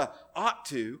just a ought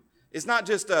to. It's not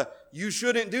just a you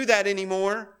shouldn't do that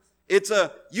anymore. It's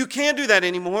a you can't do that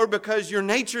anymore because your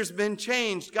nature's been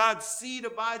changed. God's seed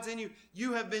abides in you.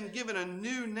 You have been given a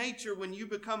new nature when you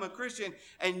become a Christian,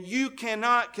 and you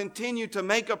cannot continue to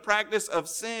make a practice of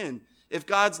sin if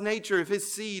God's nature, if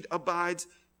his seed abides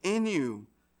in you.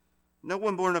 No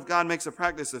one born of God makes a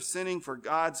practice of sinning, for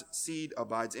God's seed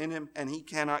abides in him, and he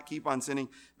cannot keep on sinning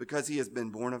because he has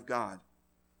been born of God.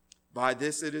 By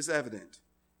this it is evident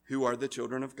who are the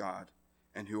children of God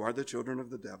and who are the children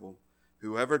of the devil.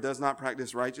 Whoever does not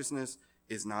practice righteousness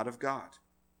is not of God,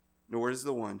 nor is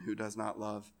the one who does not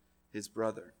love his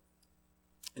brother.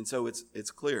 And so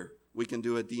it's clear. We can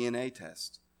do a DNA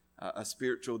test. a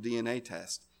spiritual DNA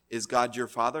test. Is God your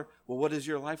father? Well, what does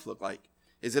your life look like?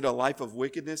 Is it a life of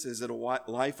wickedness? Is it a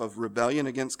life of rebellion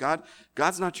against God?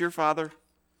 God's not your father.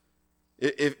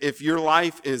 If your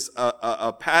life is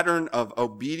a pattern of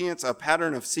obedience, a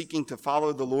pattern of seeking to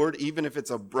follow the Lord, even if it's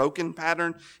a broken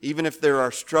pattern, even if there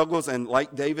are struggles, and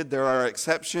like David, there are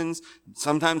exceptions,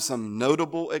 sometimes some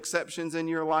notable exceptions in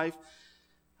your life,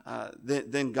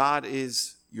 then God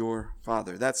is your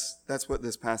father. That's what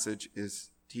this passage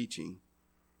is teaching.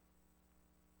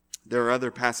 There are other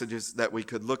passages that we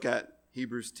could look at.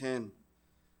 Hebrews 10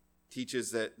 teaches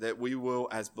that we will,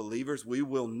 as believers, we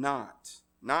will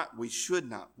we should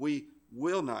not, we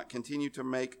will not continue to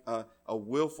make a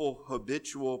willful,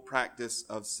 habitual practice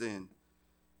of sin.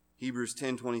 Hebrews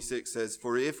 10:26 says,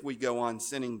 "For if we go on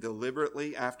sinning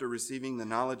deliberately after receiving the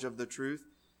knowledge of the truth,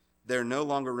 there no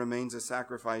longer remains a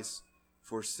sacrifice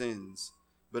for sins,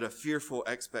 but a fearful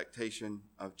expectation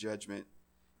of judgment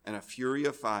and a fury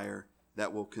of fire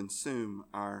that will consume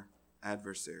our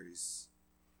adversaries."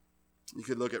 You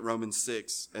could look at Romans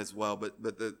 6 as well, but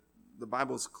the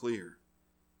Bible's clear.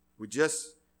 We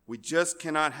just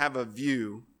cannot have a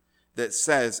view that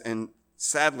says, and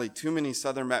sadly too many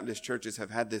Southern Baptist churches have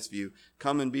had this view,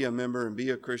 come and be a member and be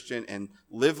a Christian and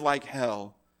live like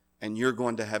hell and you're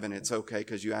going to heaven. It's okay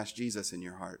because you asked Jesus in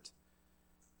your heart.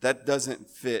 That doesn't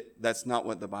fit. That's not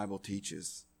what the Bible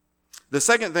teaches. The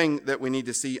second thing that we need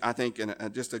to see, I think,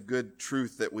 and just a good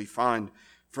truth that we find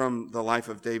from the life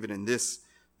of David in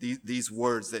these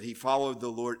words, that he followed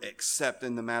the Lord except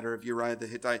in the matter of Uriah the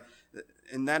Hittite,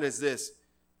 and that is this: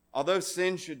 although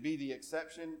sin should be the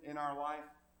exception in our life,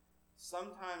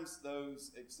 sometimes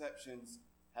those exceptions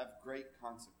have great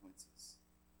consequences.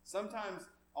 Sometimes,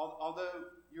 although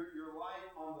your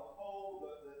life on the whole,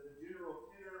 the general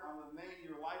tenor on the main,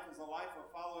 your life is a life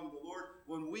of following the Lord,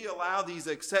 when we allow these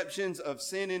exceptions of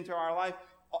sin into our life,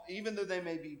 even though they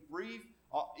may be brief,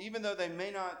 even though they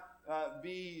may not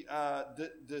be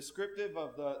descriptive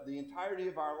of the entirety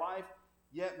of our life,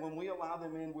 yet when we allow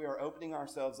them in, we are opening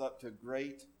ourselves up to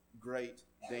great, great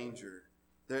danger.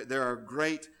 There are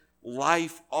great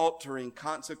life-altering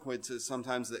consequences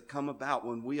sometimes that come about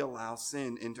when we allow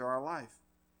sin into our life.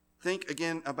 Think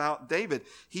again about David.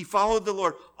 He followed the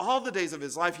Lord all the days of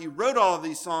his life. He wrote all of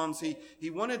these Psalms.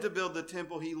 He wanted to build the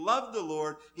temple. He loved the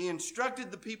Lord. He instructed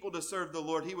the people to serve the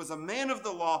Lord. He was a man of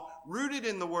the law, rooted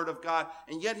in the Word of God,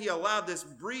 and yet he allowed this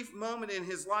brief moment in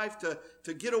his life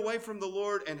to get away from the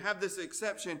Lord and have this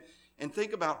exception. And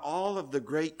think about all of the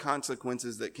great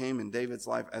consequences that came in David's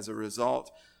life as a result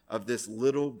of this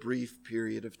little brief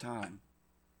period of time.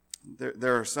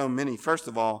 There are so many. First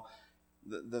of all,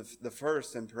 the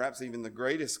first and perhaps even the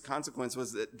greatest consequence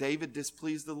was that David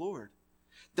displeased the Lord.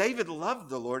 David loved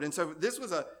the Lord, and so this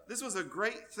was a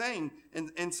great thing.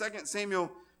 In 2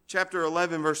 Samuel chapter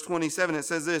 11, verse 27, it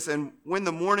says this: "And when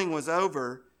the mourning was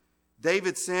over,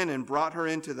 David sent and brought her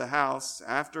into the house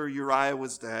after Uriah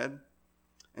was dead,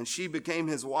 and she became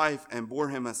his wife and bore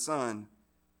him a son.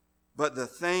 But the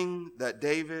thing that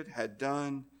David had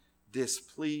done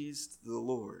displeased the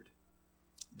Lord."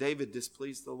 David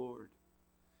displeased the Lord.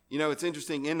 You know, it's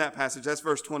interesting in that passage, that's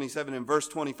verse 27. In verse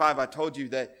 25, I told you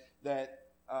that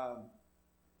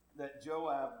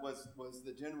Joab was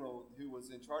the general who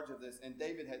was in charge of this. And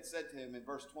David had said to him in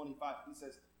verse 25, he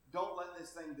says, "Don't let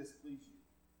this thing displease you."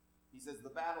 He says, the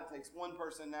battle takes one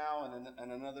person now,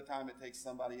 and another time it takes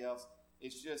somebody else.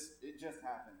 It just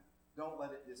happened. Don't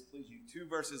let it displease you. 2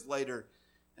 verses later,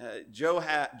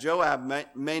 Joab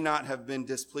may not have been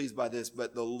displeased by this,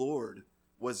 but the Lord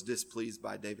was displeased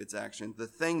by David's action. The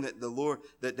thing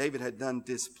that David had done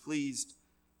displeased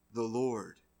the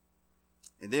Lord.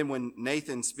 And then when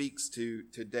Nathan speaks to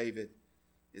David,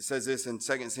 it says this in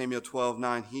 2 Samuel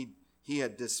 12:9, he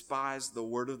had despised the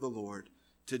word of the Lord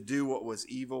to do what was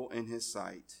evil in his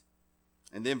sight.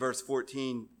 And then verse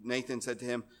 14, Nathan said to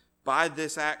him, "By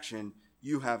this action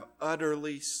you have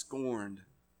utterly scorned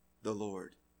the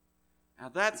Lord." Now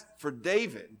that's for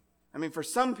David. I mean, for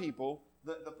some people,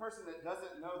 the person that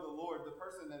doesn't know the Lord, the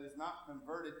person that is not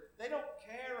converted, they don't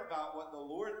care about what the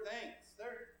Lord thinks.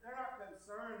 They're not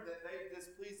concerned that they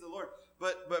displease the Lord.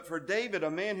 But for David, a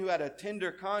man who had a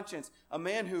tender conscience, a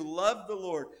man who loved the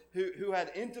Lord, who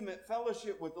had intimate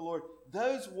fellowship with the Lord,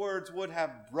 those words would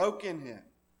have broken him.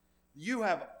 You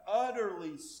have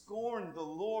utterly scorned the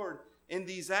Lord in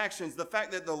these actions. The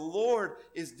fact that the Lord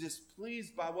is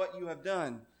displeased by what you have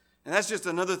done. And that's just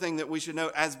another thing that we should know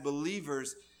as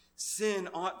believers. Sin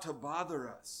ought to bother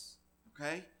us,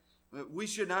 okay? We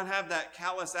should not have that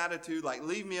callous attitude like,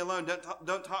 leave me alone,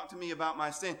 don't talk to me about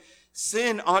my sin.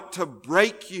 Sin ought to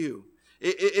break you.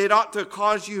 It ought to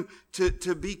cause you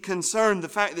to be concerned, the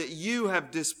fact that you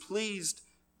have displeased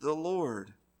the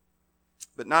Lord.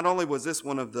 But not only was this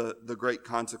one of the great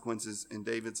consequences in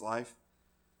David's life,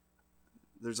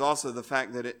 there's also the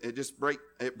fact that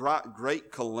it brought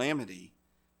great calamity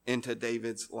into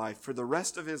David's life. For the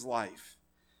rest of his life,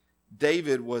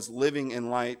 David was living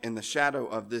in the shadow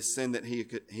of this sin that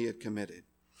he had committed.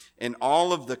 And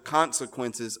all of the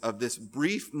consequences of this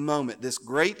brief moment, this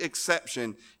great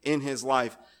exception in his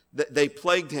life, they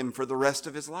plagued him for the rest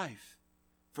of his life.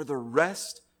 For the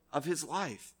rest of his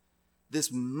life.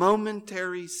 This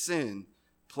momentary sin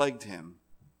plagued him.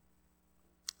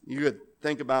 You could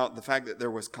think about the fact that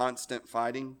there was constant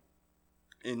fighting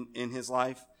in his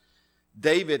life.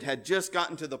 David had just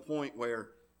gotten to the point where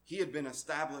he had been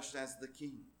established as the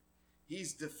king.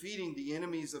 He's defeating the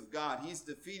enemies of God. He's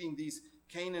defeating these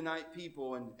Canaanite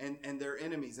people and their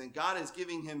enemies. And God is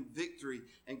giving him victory.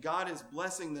 And God is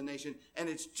blessing the nation. And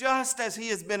it's just as he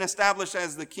has been established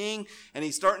as the king and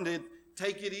he's starting to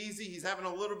take it easy. He's having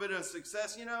a little bit of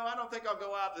success. I don't think I'll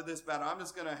go out to this battle. I'm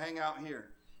just going to hang out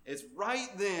here. It's right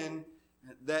then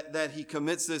that he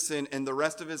commits this sin, and the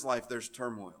rest of his life there's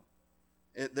turmoil.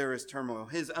 There is turmoil.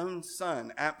 His own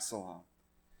son, Absalom,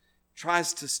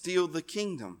 tries to steal the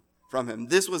kingdom from him.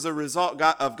 This was a result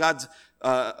of God's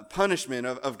punishment,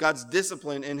 of God's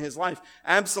discipline in his life.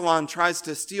 Absalom tries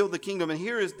to steal the kingdom. And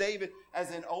here is David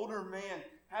as an older man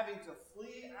having to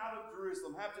flee out of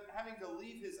Jerusalem, having to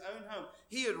leave his own home.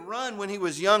 He had run when he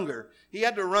was younger. He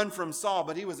had to run from Saul,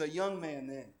 but he was a young man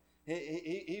then.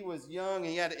 He was young,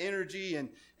 he had energy,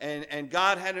 and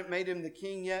God hadn't made him the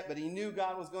king yet, but he knew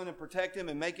God was going to protect him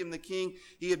and make him the king.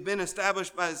 He had been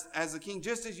established as the king,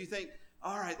 just as you think,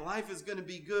 all right, life is going to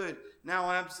be good.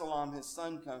 Now Absalom, his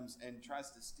son, comes and tries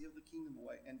to steal the kingdom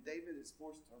away, and David is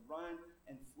forced to run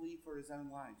and flee for his own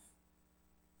life.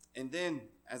 And then,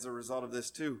 as a result of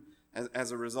this too,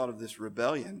 as a result of this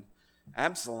rebellion,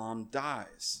 Absalom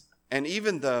dies. And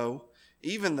even though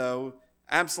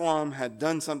Absalom had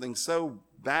done something so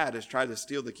bad as try to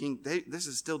steal the king, this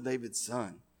is still David's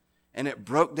son. And it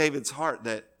broke David's heart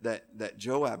that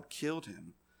Joab killed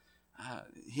him.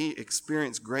 He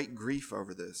experienced great grief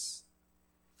over this.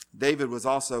 David was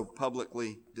also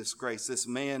publicly disgraced. This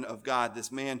man of God,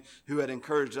 this man who had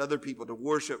encouraged other people to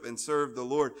worship and serve the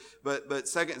Lord. But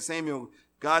 2 Samuel,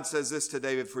 God says this to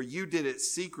David, "For you did it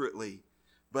secretly,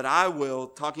 but I will,"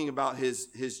 talking about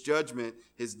his judgment,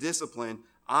 his discipline,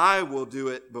 "I will do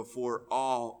it before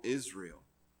all Israel."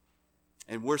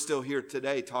 And we're still here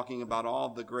today talking about all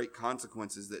the great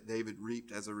consequences that David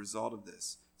reaped as a result of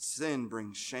this. Sin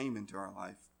brings shame into our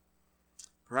life.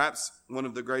 Perhaps one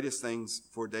of the greatest things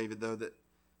for David, though, that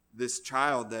this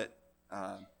child that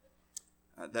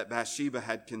Bathsheba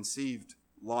had conceived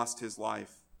lost his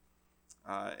life.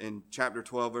 In chapter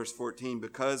 12, verse 14,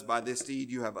 "Because by this deed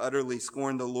you have utterly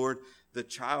scorned the Lord, the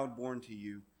child born to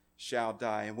you shall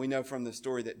die." And we know from the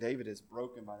story that David is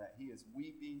broken by that. He is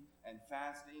weeping and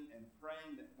fasting and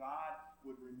praying that God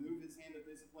would remove his hand of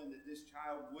discipline, that this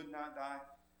child would not die.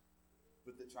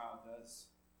 But the child does.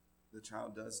 The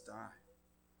child does die.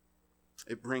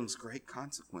 It brings great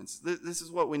consequence. This is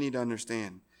what we need to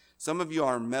understand. Some of you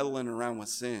are meddling around with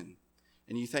sin,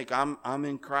 and you think, I'm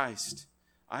in Christ.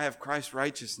 I have Christ's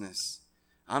righteousness.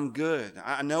 I'm good.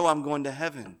 I know I'm going to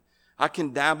heaven. I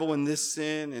can dabble in this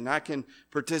sin, and I can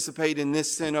participate in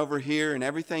this sin over here, and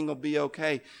everything will be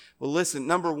okay. Well, listen,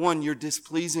 number one, you're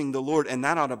displeasing the Lord, and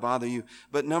that ought to bother you.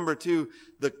 But number two,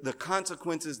 the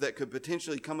consequences that could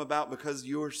potentially come about because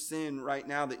your sin right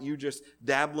now that you just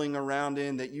dabbling around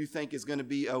in, that you think is going to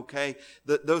be okay,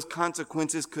 those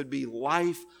consequences could be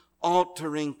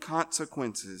life-altering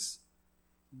consequences.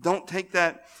 Don't take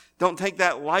that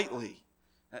lightly.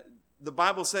 The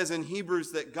Bible says in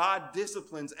Hebrews that God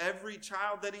disciplines every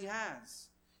child that he has.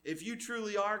 If you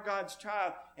truly are God's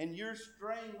child and you're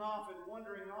straying off and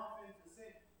wandering off into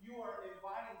sin, you are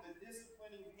inviting the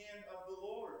disciplining hand of the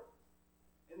Lord.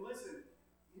 And listen,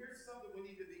 here's something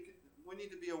we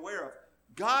need to be aware of.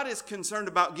 God is concerned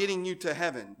about getting you to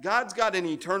heaven. God's got an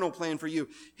eternal plan for you.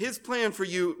 His plan for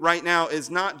you right now is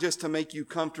not just to make you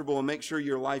comfortable and make sure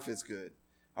your life is good.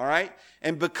 All right?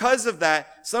 And because of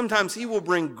that, sometimes he will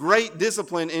bring great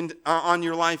discipline on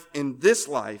your life in this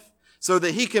life so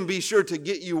that he can be sure to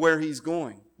get you where he's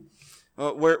going,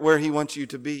 where he wants you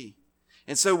to be.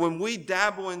 And so when we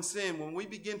dabble in sin, when we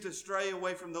begin to stray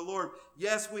away from the Lord,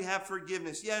 yes, we have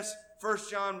forgiveness. Yes, 1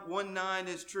 John 1:9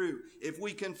 is true. If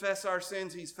we confess our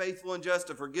sins, he's faithful and just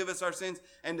to forgive us our sins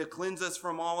and to cleanse us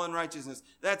from all unrighteousness.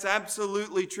 That's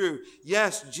absolutely true.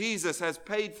 Yes, Jesus has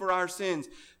paid for our sins.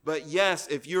 But yes,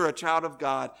 if you're a child of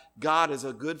God, God is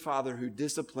a good father who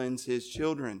disciplines his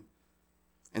children.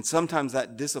 And sometimes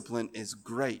that discipline is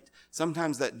great.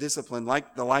 Sometimes that discipline,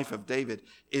 like the life of David,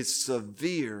 is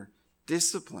severe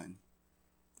discipline.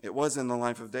 It was in the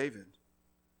life of David.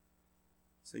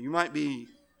 So you might be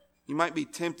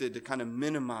tempted to kind of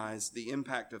minimize the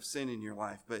impact of sin in your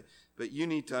life, but you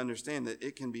need to understand that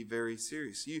it can be very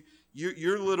serious.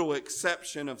 Your little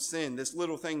exception of sin, this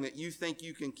little thing that you think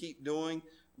you can keep doing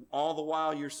all the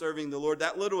while you're serving the Lord,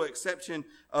 that little exception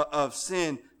of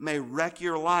sin may wreck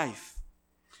your life.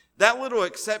 That little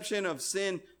exception of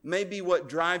sin may be what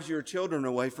drives your children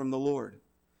away from the Lord.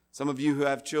 Some of you who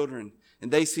have children, and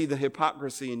they see the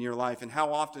hypocrisy in your life, and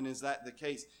how often is that the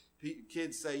case?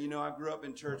 Kids say, I grew up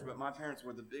in church, but my parents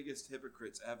were the biggest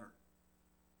hypocrites ever.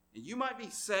 And you might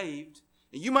be saved,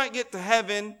 and you might get to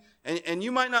heaven, and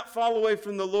you might not fall away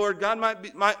from the Lord. God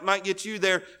might get you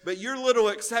there, but your little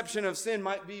exception of sin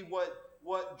might be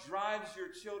what drives your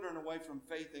children away from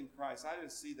faith in Christ. I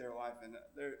just see their life, and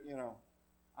they're,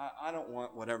 I don't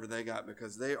want whatever they got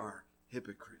because they are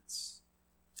hypocrites.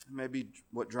 Maybe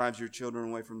what drives your children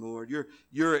away from the Lord.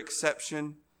 Your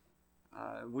exception,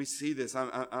 we see this.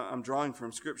 I'm drawing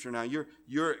from Scripture now.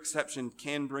 Your exception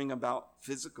can bring about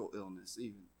physical illness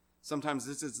even. Sometimes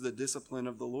this is the discipline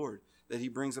of the Lord, that He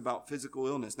brings about physical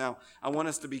illness. Now, I want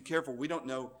us to be careful. We don't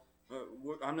know.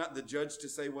 I'm not the judge to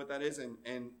say what that is,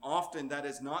 and often that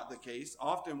is not the case.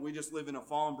 Often we just live in a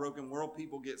fallen, broken world.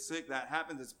 People get sick. That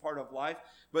happens. It's part of life.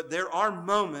 But there are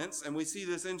moments, and we see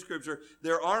this in Scripture,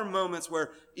 there are moments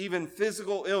where even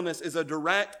physical illness is a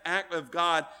direct act of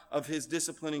God, of His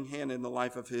disciplining hand in the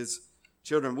life of His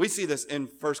children. We see this in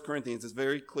 1 Corinthians. It's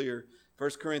very clear.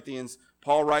 1 Corinthians,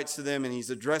 Paul writes to them, and he's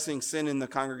addressing sin in the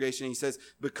congregation. He says,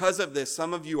 because of this,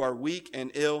 some of you are weak and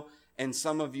ill, and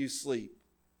some of you sleep.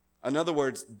 In other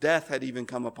words, death had even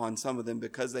come upon some of them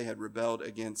because they had rebelled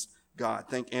against God.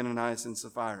 Think Ananias and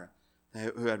Sapphira,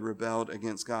 who had rebelled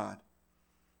against God.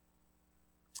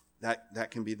 That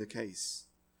can be the case.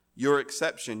 Your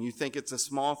exception, you think it's a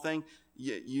small thing?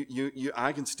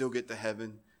 I can still get to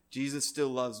heaven. Jesus still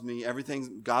loves me.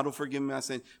 God will forgive me my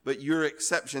sin. But your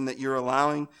exception that you're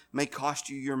allowing may cost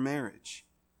you your marriage.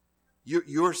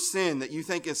 Your sin that you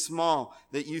think is small,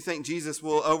 that you think Jesus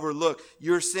will overlook,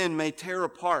 your sin may tear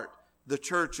apart the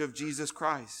church of Jesus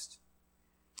Christ.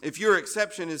 If your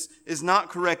exception is not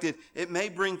corrected, it may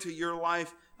bring to your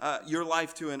life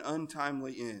to an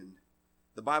untimely end.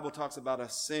 The Bible talks about a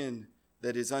sin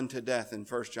that is unto death in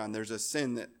 1 John. There's a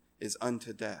sin that is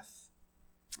unto death.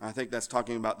 I think that's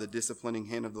talking about the disciplining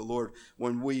hand of the Lord.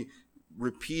 When we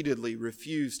repeatedly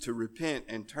refuse to repent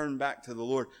and turn back to the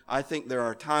Lord, I think there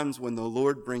are times when the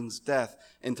Lord brings death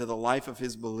into the life of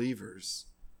His believers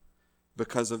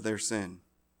because of their sin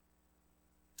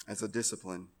as a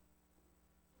discipline.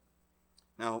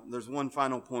 Now, there's one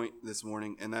final point this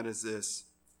morning, and that is this.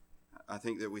 I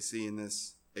think that we see in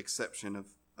this exception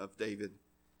of David,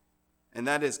 and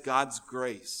that is God's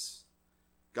grace.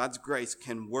 God's grace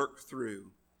can work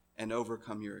through and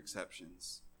overcome your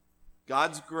exceptions.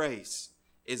 God's grace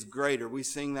is greater. We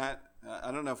sing that.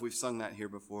 I don't know if we've sung that here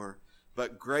before,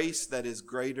 but grace that is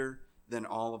greater than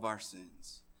all of our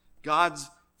sins. God's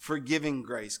forgiving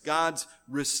grace, God's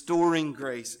restoring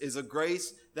grace is a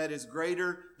grace that is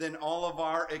greater than all of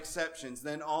our exceptions,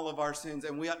 than all of our sins.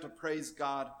 And we ought to praise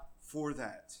God for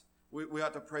that. We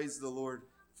ought to praise the Lord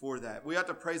for that. We ought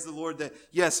to praise the Lord that,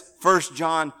 yes, 1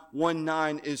 John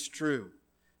 1:9 is true.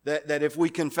 That if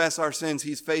we confess our sins,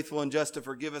 He's faithful and just to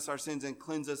forgive us our sins and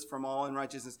cleanse us from all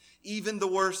unrighteousness. Even the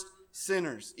worst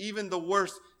sinners, even the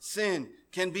worst sin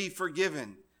can be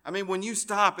forgiven. I mean, when you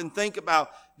stop and think about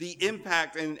the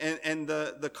impact and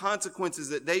the consequences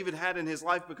that David had in his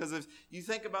life because of, you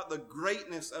think about the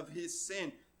greatness of his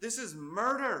sin. This is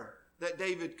murder that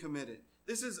David committed.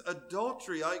 This is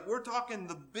adultery. Like, we're talking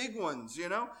the big ones,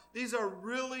 These are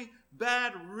really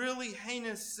bad, really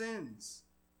heinous sins.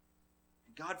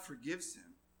 God forgives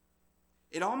him.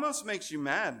 It almost makes you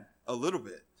mad a little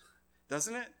bit,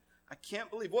 doesn't it? I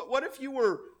can't believe. What if you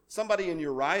were somebody in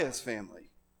Uriah's family?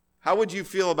 How would you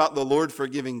feel about the Lord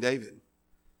forgiving David?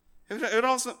 It would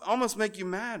also almost make you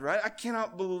mad, right? I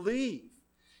cannot believe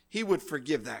He would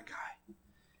forgive that guy.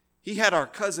 He had our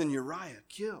cousin Uriah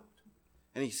killed,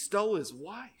 and he stole his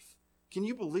wife. Can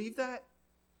you believe that?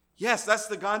 Yes, that's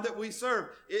the God that we serve.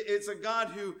 It's a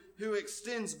God who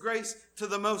extends grace to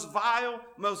the most vile,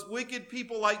 most wicked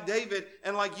people like David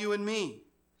and like you and me.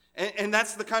 And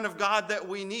that's the kind of God that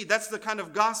we need. That's the kind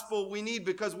of gospel we need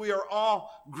because we are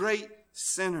all great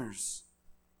sinners.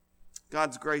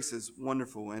 God's grace is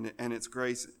wonderful and it's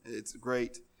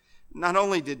great. Not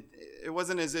only it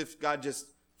wasn't as if God just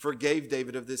forgave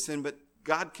David of this sin, but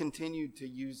God continued to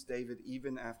use David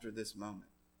even after this moment.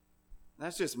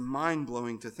 That's just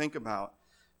mind-blowing to think about.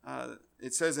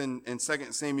 It says in 2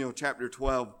 Samuel chapter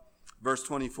 12, verse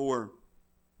 24,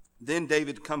 then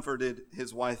David comforted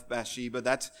his wife Bathsheba.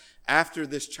 That's after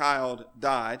this child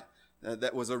died.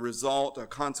 That was a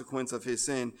consequence of his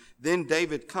sin. Then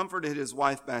David comforted his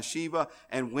wife Bathsheba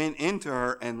and went into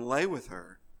her and lay with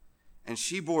her. And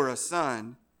she bore a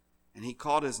son, and he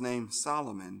called his name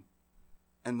Solomon.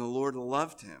 And the Lord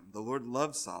loved him. The Lord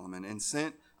loved Solomon and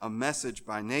sent a message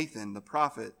by Nathan the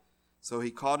prophet. So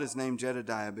he called his name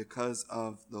Jedediah because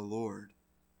of the Lord.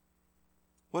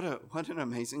 What an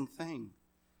amazing thing.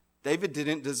 David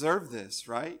didn't deserve this,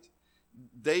 right?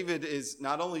 David is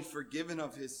not only forgiven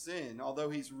of his sin,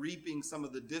 although he's reaping some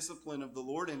of the discipline of the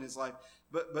Lord in his life,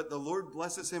 but the Lord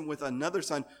blesses him with another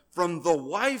son from the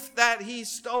wife that he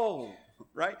stole,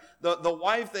 right? The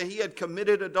wife that he had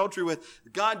committed adultery with.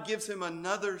 God gives him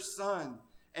another son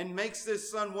and makes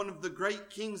this son one of the great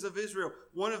kings of Israel,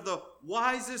 one of the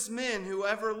wisest men who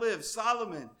ever lived.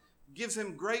 Solomon gives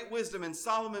him great wisdom, and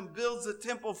Solomon builds a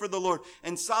temple for the Lord,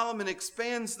 and Solomon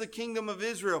expands the kingdom of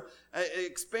Israel,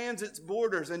 expands its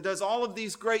borders, and does all of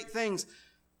these great things.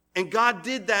 And God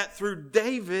did that through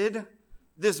David,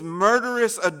 this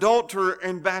murderous adulterer,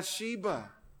 and Bathsheba,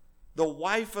 the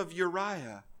wife of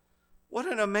Uriah. What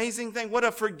an amazing thing. What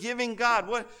a forgiving God.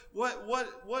 What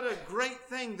a great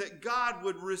thing that God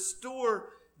would restore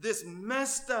this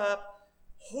messed up,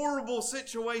 horrible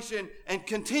situation and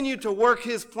continue to work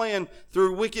his plan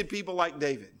through wicked people like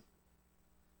David.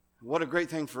 What a great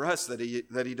thing for us that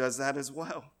he does that as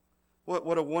well.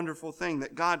 What a wonderful thing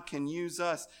that God can use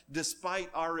us despite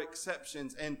our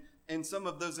exceptions and some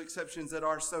of those exceptions that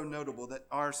are so notable, that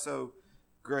are so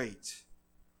great.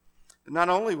 But not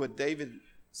only would David's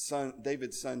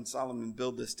son Solomon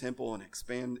build this temple and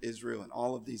expand Israel and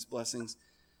all of these blessings,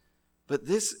 but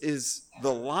this is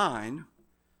the line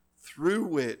through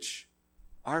which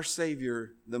our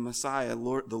Savior, the Messiah,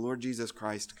 the Lord Jesus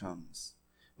Christ, comes.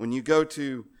 When you go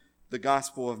to the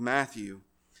Gospel of Matthew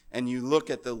and you look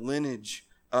at the lineage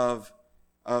of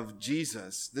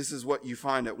Jesus, this is what you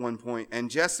find at one point.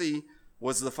 And Jesse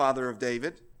was the father of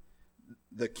David,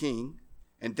 the king,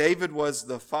 and David was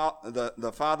the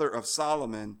father of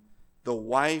Solomon, the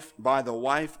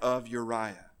wife of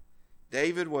Uriah.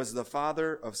 David was the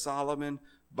father of Solomon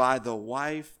by the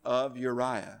wife of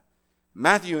Uriah.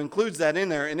 Matthew includes that in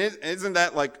there, and isn't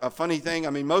that like a funny thing? I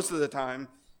mean, most of the time,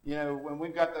 when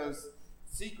we've got those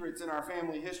secrets in our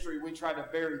family history, we try to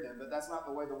bury them, but that's not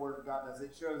the way the Word of God does.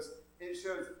 It shows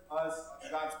us,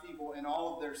 God's people, in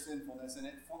all of their sinfulness, and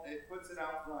it puts it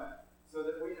out front so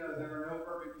that we know there are no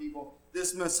perfect people.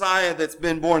 This Messiah that's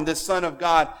been born, this Son of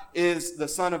God, is the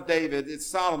son of David. It's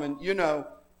Solomon,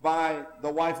 by the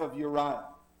wife of Uriah.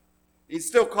 He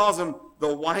still calls him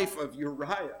the wife of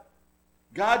Uriah.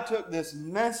 God took this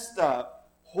messed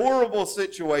up, horrible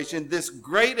situation, this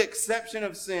great exception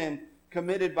of sin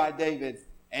committed by David,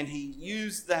 and he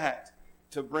used that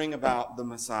to bring about the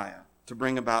Messiah, to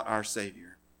bring about our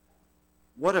Savior.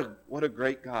 What a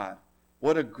great God.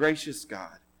 What a gracious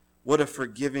God. What a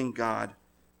forgiving God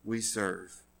we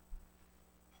serve.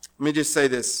 Let me just say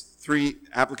this, 3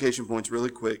 application points really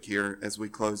quick here as we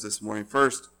close this morning.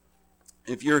 First,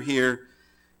 if you're here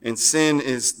and sin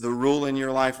is the rule in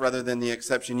your life rather than the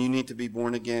exception, you need to be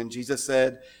born again. Jesus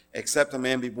said, except a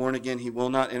man be born again, he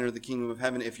will not enter the kingdom of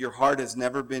heaven. If your heart has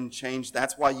never been changed,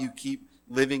 that's why you keep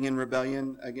living in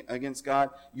rebellion against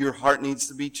God. Your heart needs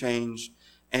to be changed.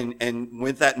 And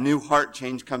with that new heart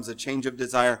change comes a change of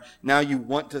desire. Now you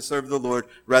want to serve the Lord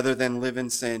rather than live in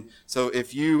sin. So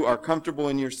if you are comfortable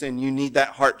in your sin, you need that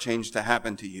heart change to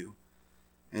happen to you.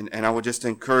 And I would just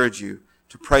encourage you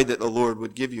to pray that the Lord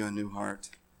would give you a new heart.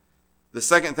 The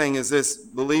second thing is this,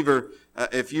 believer,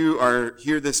 if you are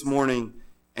here this morning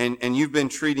and you've been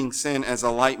treating sin as a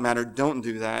light matter, don't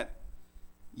do that.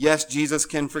 Yes, Jesus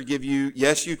can forgive you.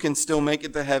 Yes, you can still make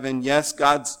it to heaven. Yes,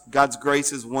 God's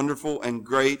grace is wonderful and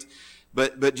great.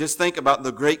 But just think about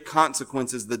the great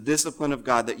consequences, the discipline of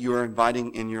God that you are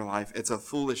inviting in your life. It's a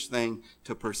foolish thing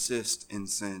to persist in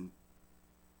sin.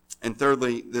 And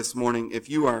thirdly, this morning, if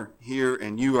you are here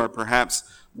and you are perhaps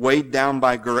weighed down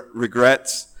by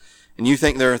regrets, and you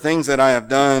think there are things that I have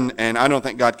done and I don't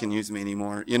think God can use me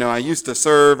anymore. I used to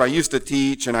serve, I used to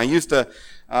teach, and I used to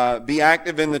be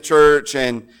active in the church,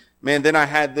 and man, then I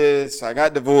had this, I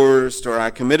got divorced, or I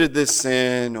committed this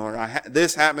sin, or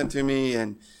this happened to me,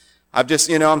 and I've just,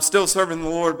 I'm still serving the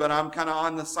Lord, but I'm kind of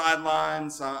on the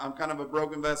sidelines. I'm kind of a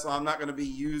broken vessel. I'm not going to be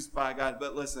used by God.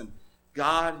 But listen,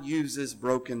 God uses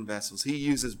broken vessels. He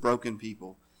uses broken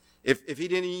people. If he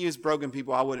didn't use broken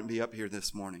people, I wouldn't be up here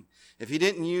this morning. If he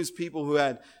didn't use people who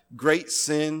had great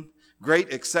sin,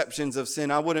 great exceptions of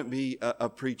sin, I wouldn't be a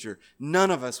preacher.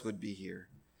 None of us would be here.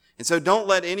 And so don't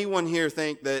let anyone here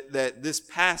think that this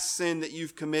past sin that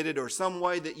you've committed or some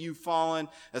way that you've fallen,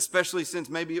 especially since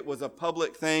maybe it was a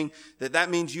public thing, that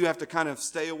means you have to kind of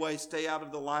stay away, stay out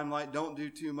of the limelight, don't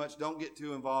do too much, don't get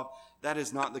too involved. That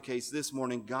is not the case this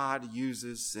morning. God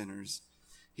uses sinners.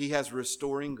 He has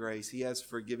restoring grace. He has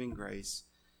forgiving grace.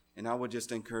 And I would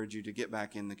just encourage you to get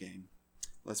back in the game.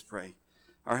 Let's pray.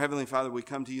 Our Heavenly Father, we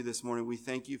come to you this morning. We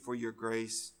thank you for your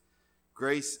grace.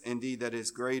 Grace indeed that is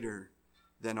greater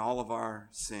than all of our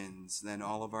sins, than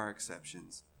all of our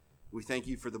exceptions. We thank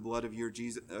you for the blood of your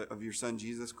Son,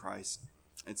 Jesus Christ.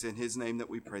 It's in his name that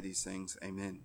we pray these things. Amen.